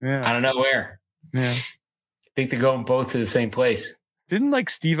 Bam. Yeah. I don't know where. Yeah. I think they're going both to the same place. Didn't like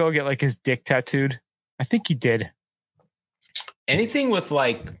Steve-O get like his dick tattooed? I think he did. Anything with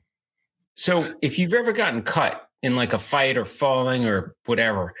like, so if you've ever gotten cut in like a fight or falling or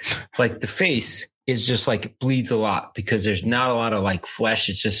whatever, like the face is just like it bleeds a lot because there's not a lot of like flesh.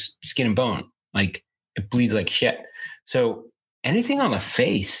 It's just skin and bone. Like it bleeds like shit. So anything on the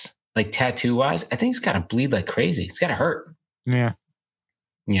face, like tattoo wise, I think it's got to bleed like crazy. It's got to hurt. Yeah.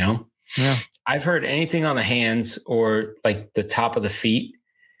 You know? Yeah. I've heard anything on the hands or like the top of the feet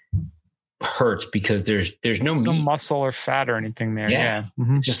hurts because there's no meat. Muscle or fat or anything there. Yeah.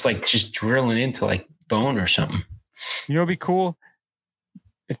 Mm-hmm. Just drilling into like bone or something. You know, it'd be cool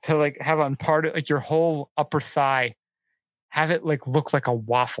to like have on part of like your whole upper thigh, have it like look like a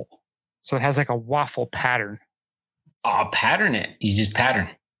waffle. So it has like a waffle pattern. Oh, pattern it. You just pattern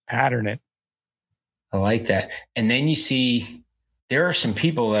it. I like that. And then you see there are some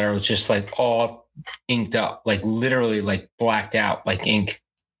people that are just like all inked up, like literally like blacked out, like ink.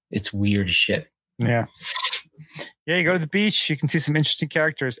 It's weird as shit. Yeah. Yeah, you go to the beach, you can see some interesting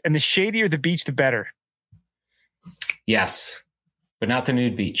characters. And the shadier the beach, the better. Yes. But not the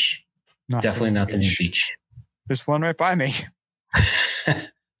nude beach. Definitely not the nude beach. There's one right by me.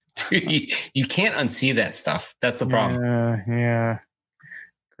 Dude, you can't unsee that stuff. That's the problem. Yeah.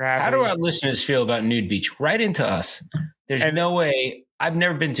 Gravity. How do our listeners feel about nude beach? Write into us. There's no way. I've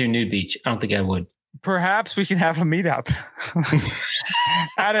never been to a nude beach. I don't think I would. Perhaps we can have a meetup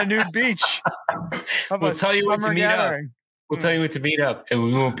at a nude beach. We'll tell you when to meet up. We'll tell you when to meet up, and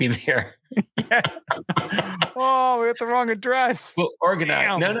we won't be there. Yeah. Oh, we got the wrong address. We'll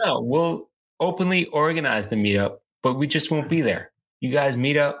organize. Damn. No. We'll openly organize the meetup, but we just won't be there. You guys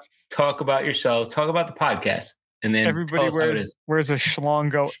meet up, talk about yourselves, talk about the podcast, and then everybody wears a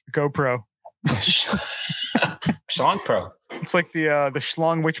Schlong GoPro. Schlong Pro. It's like the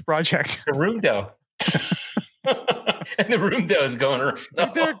Schlong Witch Project. The room dough. And the room dough is going around.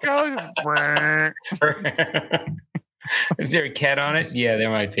 There it goes. Is there a cat on it? Yeah, there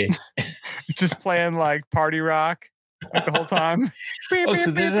might be. It's just playing like party rock like the whole time.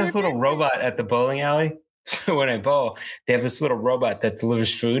 So there's this little robot at the bowling alley. So when I bowl, they have this little robot that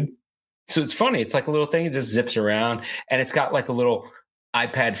delivers food. So it's funny. It's like a little thing. It just zips around and it's got like a little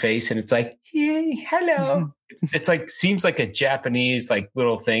iPad face and it's like, hey, hello. It's like, seems like a Japanese like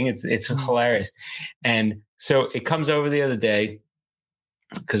little thing. It's hilarious. And so it comes over the other day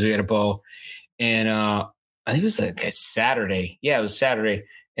because we had a bowl and I think it was like a Saturday. Yeah, it was Saturday.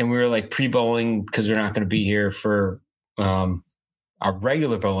 And we were like pre-bowling because we're not going to be here for our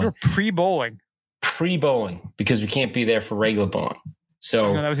regular bowling. You're pre-bowling. Pre-bowling because we can't be there for regular bowling.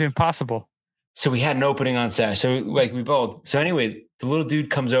 So that was impossible. So we had an opening on Saturday. So like we bowled. So anyway, the little dude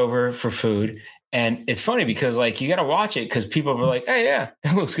comes over for food. And it's funny because like you got to watch it because people are like, hey, yeah,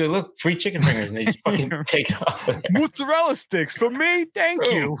 that looks good. Look, free chicken fingers. And they just fucking take it off of there. Mozzarella sticks for me. Thank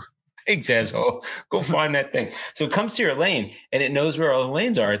you. Thanks, asshole. Go find that thing. So it comes to your lane and it knows where all the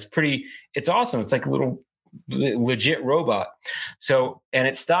lanes are. It's awesome. It's like a little legit robot. So, and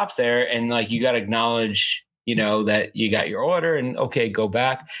it stops there and like, you got to acknowledge, you know, that you got your order and okay, go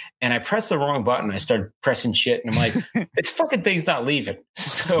back. And I pressed the wrong button. I started pressing shit and I'm like, this fucking thing's not leaving.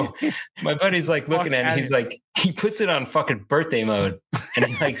 So my buddy's like looking at it. He's like, he puts it on fucking birthday mode and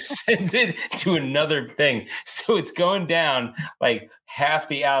he like sends it to another thing. So it's going down like half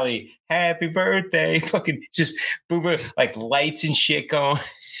the alley. Happy birthday. Fucking just boom, boom, like lights and shit going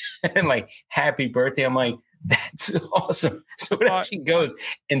and like happy birthday. I'm like, that's awesome. So it actually goes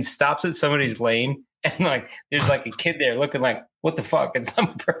and stops at somebody's lane. And like, there's like a kid there looking like, what the fuck? It's not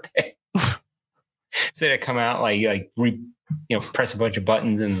my birthday. So they come out like press a bunch of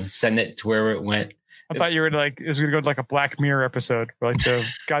buttons and send it to wherever it went. I thought you were like, it was going to go to like a Black Mirror episode where like the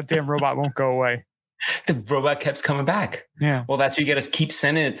goddamn robot won't go away. The robot kept coming back. Yeah. Well, that's what you got to keep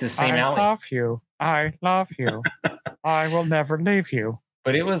sending it to the same alley. I love you. I love you. I will never leave you.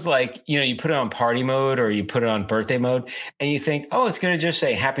 But it was like, you know, you put it on party mode or you put it on birthday mode and you think, oh, it's going to just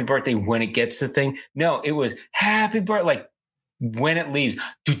say happy birthday when it gets the thing. No, it was happy birthday. Like when it leaves,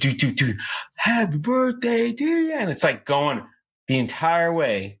 happy birthday to you. And it's like going the entire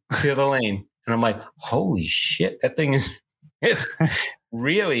way to the lane. And I'm like, holy shit, that thing it's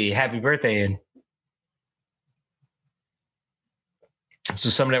really happy birthday. And So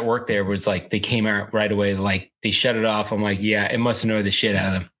somebody at work there was like, they came out right away, like they shut it off. I'm like, yeah, it must annoy the shit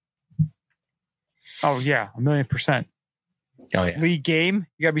out of them. Oh yeah, 1,000,000%. Oh yeah. League game,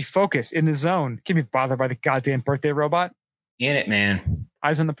 you gotta be focused in the zone. Can't be bothered by the goddamn birthday robot. In it, man.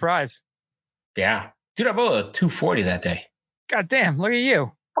 Eyes on the prize. Yeah. Dude, I bowled a 240 that day. God damn, look at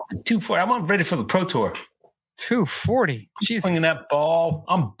you. 240. I'm ready for the Pro Tour. 240. Jesus. Swinging that ball.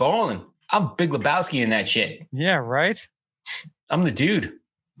 I'm balling. I'm Big Lebowski in that shit. Yeah, right? I'm the dude.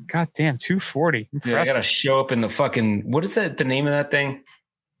 God damn, 240. Dude, I gotta show up in the fucking, what is that? The name of that thing?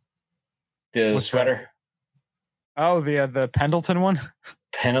 The What's sweater. That? Oh, the Pendleton one?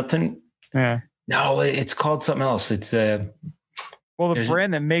 Pendleton? Yeah. No, it's called something else. It's well, the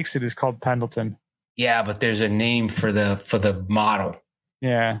brand that makes it is called Pendleton. Yeah, but there's a name for the model.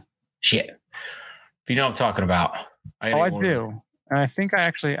 Yeah. Shit. If you know what I'm talking about. I do. And I think I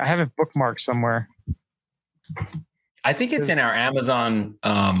have it bookmarked somewhere. I think it's in our Amazon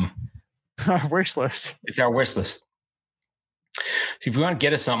wish list. It's our wish list. So if you want to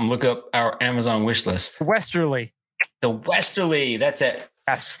get us something, look up our Amazon wish list. Westerly. The Westerly. That's it.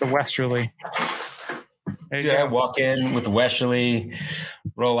 Yes, the Westerly. Dude, I walk in with the Westerly,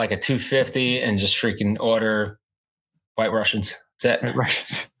 roll like a 250, and just freaking order White Russians. That's it. White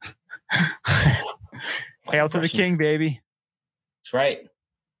Russians. Hail to the king, baby. That's right.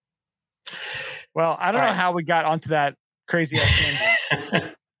 Well, I don't know how we got onto that crazy ass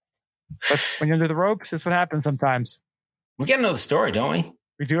tangent. But when you're under the ropes, that's what happens sometimes. We got another story, don't we?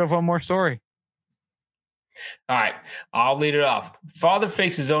 We do have one more story. All right, I'll lead it off. Father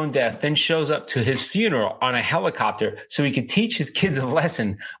fakes his own death, then shows up to his funeral on a helicopter so he could teach his kids a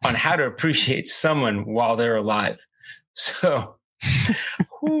lesson on how to appreciate someone while they're alive. So,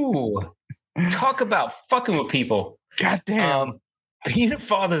 talk about fucking with people. God damn. Being a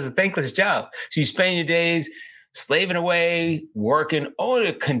father is a thankless job. So you spend your days slaving away, working,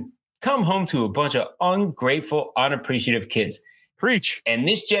 only to come home to a bunch of ungrateful, unappreciative kids. Preach. And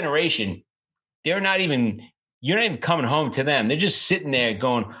this generation, you're not even coming home to them. They're just sitting there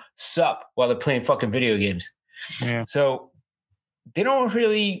going, sup, while they're playing fucking video games. Yeah. So they don't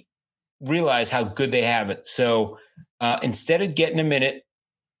really realize how good they have it. So instead of getting a minute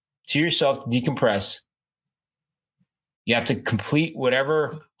to yourself to decompress, you have to complete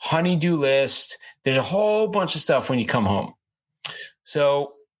whatever honey-do list. There's a whole bunch of stuff when you come home.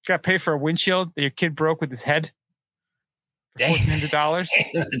 So got to pay for a windshield that your kid broke with his head. $1,400.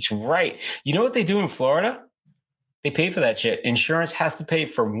 That's right. You know what they do in Florida? They pay for that shit. Insurance has to pay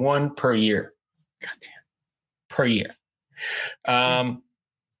for one per year. Goddamn. Per year.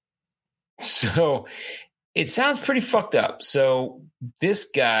 So it sounds pretty fucked up. So this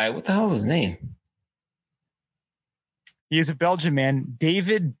guy, what the hell is his name? He is a Belgian man,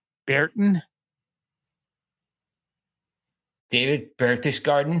 David Berten. David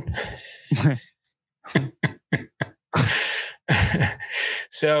Berchtesgaden.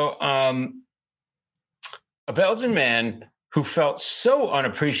 So, a Belgian man who felt so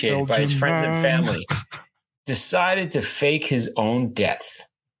unappreciated by his friends and family decided to fake his own death.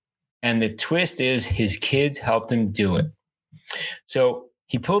 And the twist is his kids helped him do it. So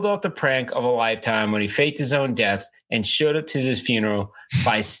he pulled off the prank of a lifetime when he faked his own death and showed up to his funeral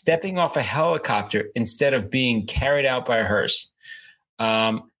by stepping off a helicopter instead of being carried out by a hearse.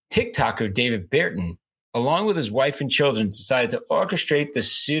 TikToker David Berten, along with his wife and children, decided to orchestrate the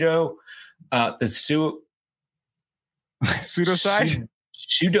pseudocide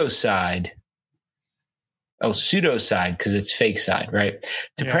because it's fake side, right?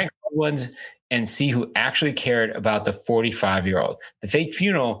 To prank loved ones and see who actually cared about the 45-year-old. The fake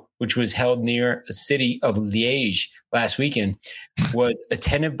funeral, which was held near the city of Liège last weekend, was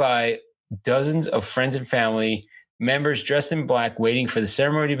attended by dozens of friends and family members dressed in black, waiting for the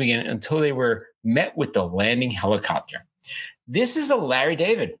ceremony to begin until they were met with the landing helicopter. This is a Larry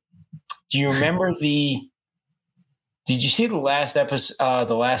David. Do you remember did you see the last episode,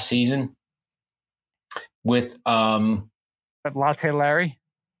 the last season with Latte Larry?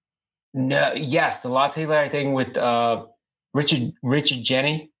 No, yes, the Latte Larry thing with Richard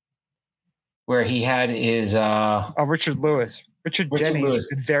Jenny, where he had his Richard Lewis. Richard Jenny has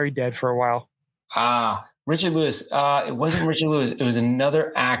been very dead for a while. Richard Lewis. It wasn't Richard Lewis. It was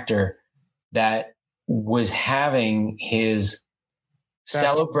another actor that was having his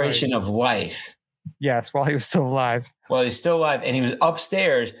celebration of life. Yes, while he was still alive. While he's still alive, and he was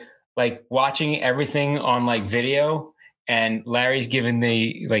upstairs, like watching everything on like video. And Larry's given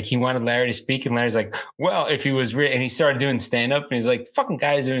he wanted Larry to speak, and Larry's like, well, if he was and he started doing stand up, and he's like, the fucking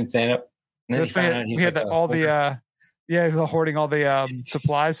guy's doing stand up. And then he found out we had all the Yeah, he's all hoarding all the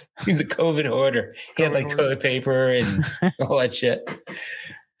supplies. He's a COVID hoarder. He had like toilet paper and all that shit.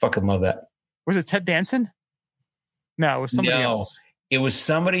 Fucking love that. Was it Ted Danson? No, it was somebody else. It was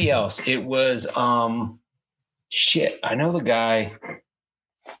somebody else. It was shit. I know the guy,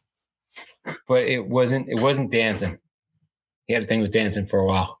 but it wasn't Danson. He had a thing with Danson for a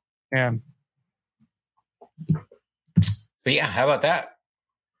while. Yeah. But yeah, how about that?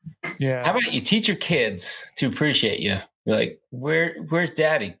 Yeah. How about you teach your kids to appreciate you? You're like, where's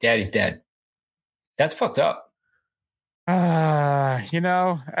daddy? Daddy's dead. That's fucked up. I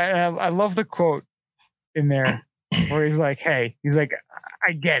love the quote in there where he's like, hey,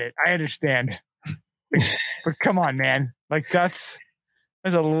 I get it. I understand. But come on, man. Like that's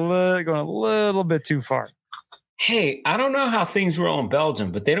going a little bit too far. Hey, I don't know how things roll in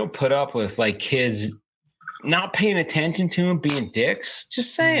Belgium, but they don't put up with like kids not paying attention to them being dicks.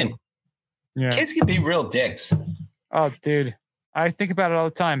 Just saying. Yeah. Kids can be real dicks. Oh, dude. I think about it all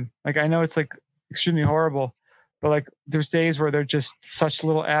the time. Like, I know it's like extremely horrible, but like there's days where they're just such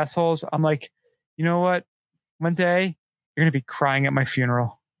little assholes. I'm like, you know what? One day you're going to be crying at my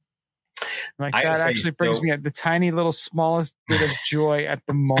funeral. Like that actually brings me the tiny little smallest bit of joy at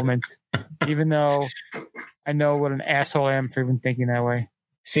the moment, even though I know what an asshole I am for even thinking that way.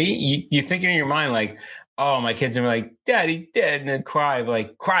 See, you thinking in your mind like, oh, my kids are like, Daddy's dead, and then cry,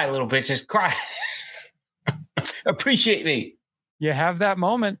 like, cry, little bitches, cry. Appreciate me. You have that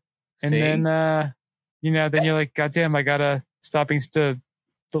moment, and then then you're like, God damn, I gotta stop being a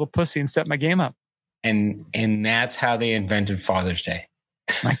little pussy and step my game up. And that's how they invented Father's Day.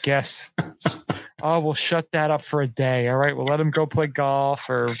 I guess. We'll shut that up for a day. All right, we'll let him go play golf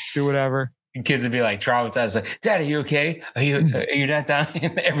or do whatever. And kids would be like traumatized, like, Dad, are you okay? Are you not down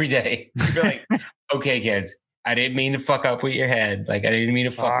every day? You'd be like, okay, kids, I didn't mean to fuck up with your head. Like, I didn't mean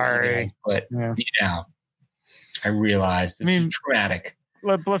to fuck up with your head, but I realized this is traumatic.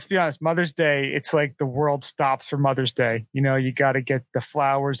 Let's be honest. Mother's Day, it's like the world stops for Mother's Day. You know, you got to get the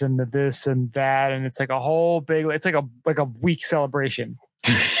flowers and the this and that, and it's like a whole big. It's like a week celebration.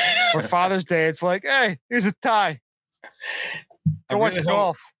 For Father's Day, it's like, hey, here's a tie. Go watch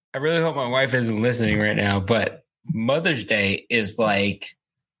golf. I really hope my wife isn't listening right now, but Mother's Day is like,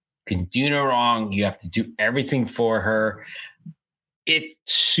 can do no wrong. You have to do everything for her. It's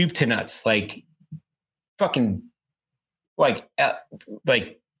soup to nuts, like fucking, like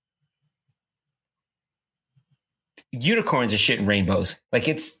unicorns are shit and rainbows. Like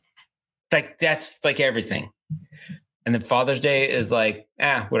it's like that's like everything. And then Father's Day is like,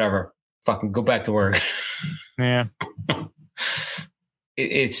 whatever. Fucking go back to work. Yeah.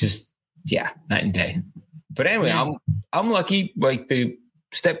 It's just, night and day. But anyway, I'm lucky. Like the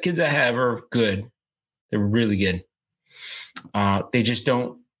stepkids I have are good. They're really good. They just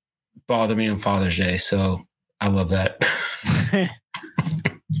don't bother me on Father's Day. So I love that.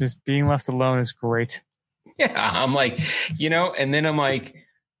 Just being left alone is great. Yeah. I'm like, and then I'm like,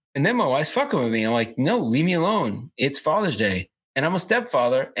 and then my wife's fucking with me. I'm like, no, leave me alone. It's Father's Day. And I'm a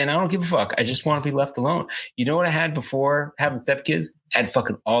stepfather and I don't give a fuck. I just want to be left alone. You know what I had before having stepkids? I had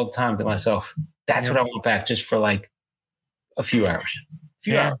fucking all the time to myself. That's what I want back, just for like a few hours.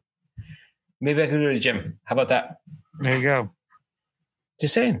 Hours. Maybe I could go to the gym. How about that? There you go.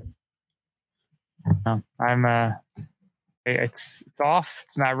 Just saying. I'm it's off.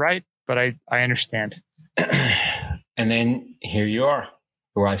 It's not right, but I understand. And then here you are.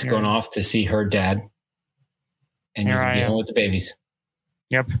 Your wife's going off to see her dad. And you're dealing with the babies.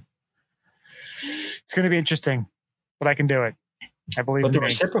 Yep. It's going to be interesting, but I can do it. I believe. But the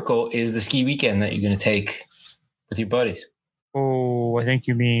reciprocal is the ski weekend that you're going to take with your buddies. Oh, I think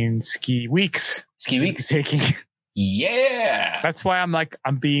you mean ski weeks. Ski weeks. Taking. Yeah. That's why I'm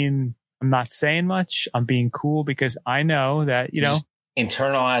not saying much. I'm being cool because I know that, Just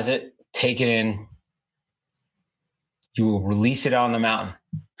internalize it, take it in. You will release it on the mountain.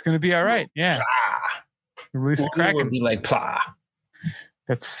 It's going to be all right. Yeah. Release the Kraken. It would be like plah.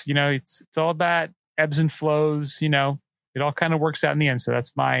 That's it's all about ebbs and flows. It all kind of works out in the end. So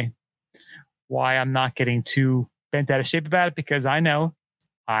that's why I'm not getting too bent out of shape about it, because I know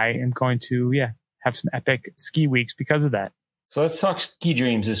I am going to have some epic ski weeks because of that. So let's talk ski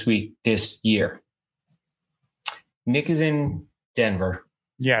dreams this year. Nick is in Denver.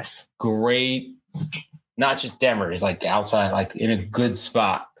 Yes. Great. Not just Denver. He's like outside, like in a good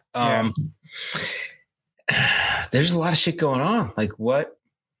spot. There's a lot of shit going on. Like what?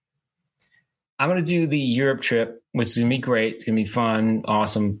 I'm going to do the Europe trip, which is going to be great. It's going to be fun,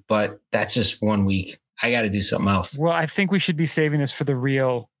 awesome, but that's just 1 week. I got to do something else. Well, I think we should be saving this for the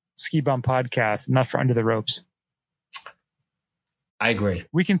real Ski Bum podcast, not for Under the Ropes. I agree.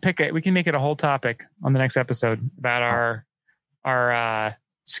 We can make it a whole topic on the next episode about our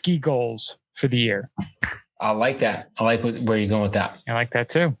ski goals for the year. I like that. I like where you're going with that. I like that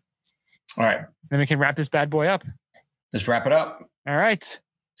too. All right. Then we can wrap this bad boy up. Let's wrap it up. All right.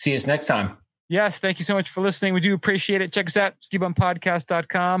 See us next time. Yes. Thank you so much for listening. We do appreciate it. Check us out,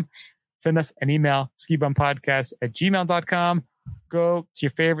 skibumpodcast.com. Send us an email, skibumpodcast@gmail.com. Go to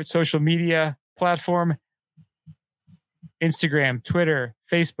your favorite social media platform, Instagram, Twitter,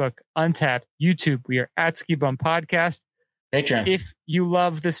 Facebook, Untapped, YouTube. We are at Ski Bum Podcast. Patreon. If you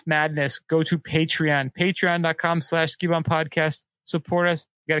love this madness, go to Patreon, patreon.com/Ski Bum Podcast. Support us.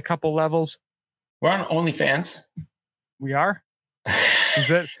 We got a couple levels. We're on OnlyFans. We are. Is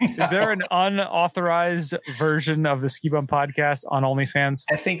there an unauthorized version of the Ski Bum Podcast on OnlyFans?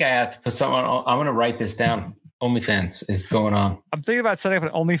 I think I have to put something on. I'm going to write this down. OnlyFans is going on. I'm thinking about setting up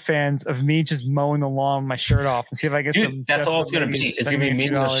an OnlyFans of me just mowing the lawn with my shirt off and see if I get some. That's all it's going to be. It's going to be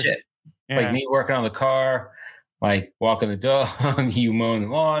meaningless shit. Yeah. Like me working on the car, like walking the dog, you mowing the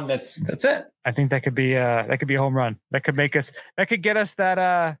lawn. That's it. I think that could be a home run. That could get us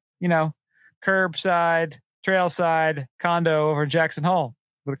that curbside, trailside condo over in Jackson Hole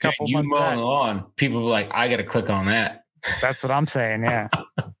with a couple. You mowing the lawn, people will be like, I got to click on that. That's what I'm saying. Yeah.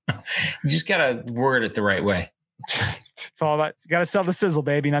 You just got to word it the right way. It's all about, you got to sell the sizzle,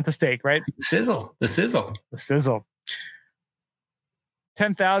 baby, not the steak, right? The sizzle.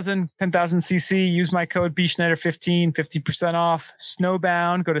 10,000 cc. Use my code BSchneider15, 15% off.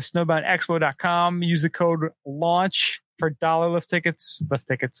 Snowbound. Go to snowboundexpo.com. Use the code LAUNCH for dollar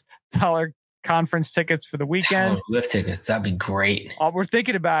dollar conference tickets for the weekend. Lift tickets. That'd be great. We're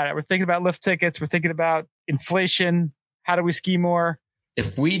thinking about it. We're thinking about lift tickets. We're thinking about inflation. How do we ski more?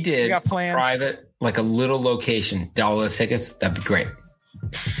 If we did private, like a little location, dollar lift tickets, that'd be great.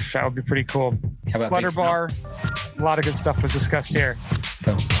 That would be pretty cool. How about Flutter Bar? A lot of good stuff was discussed here.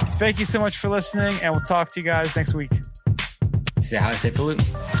 So, thank you so much for listening, and we'll talk to you guys next week. See how I say pollute.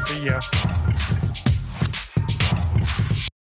 See ya.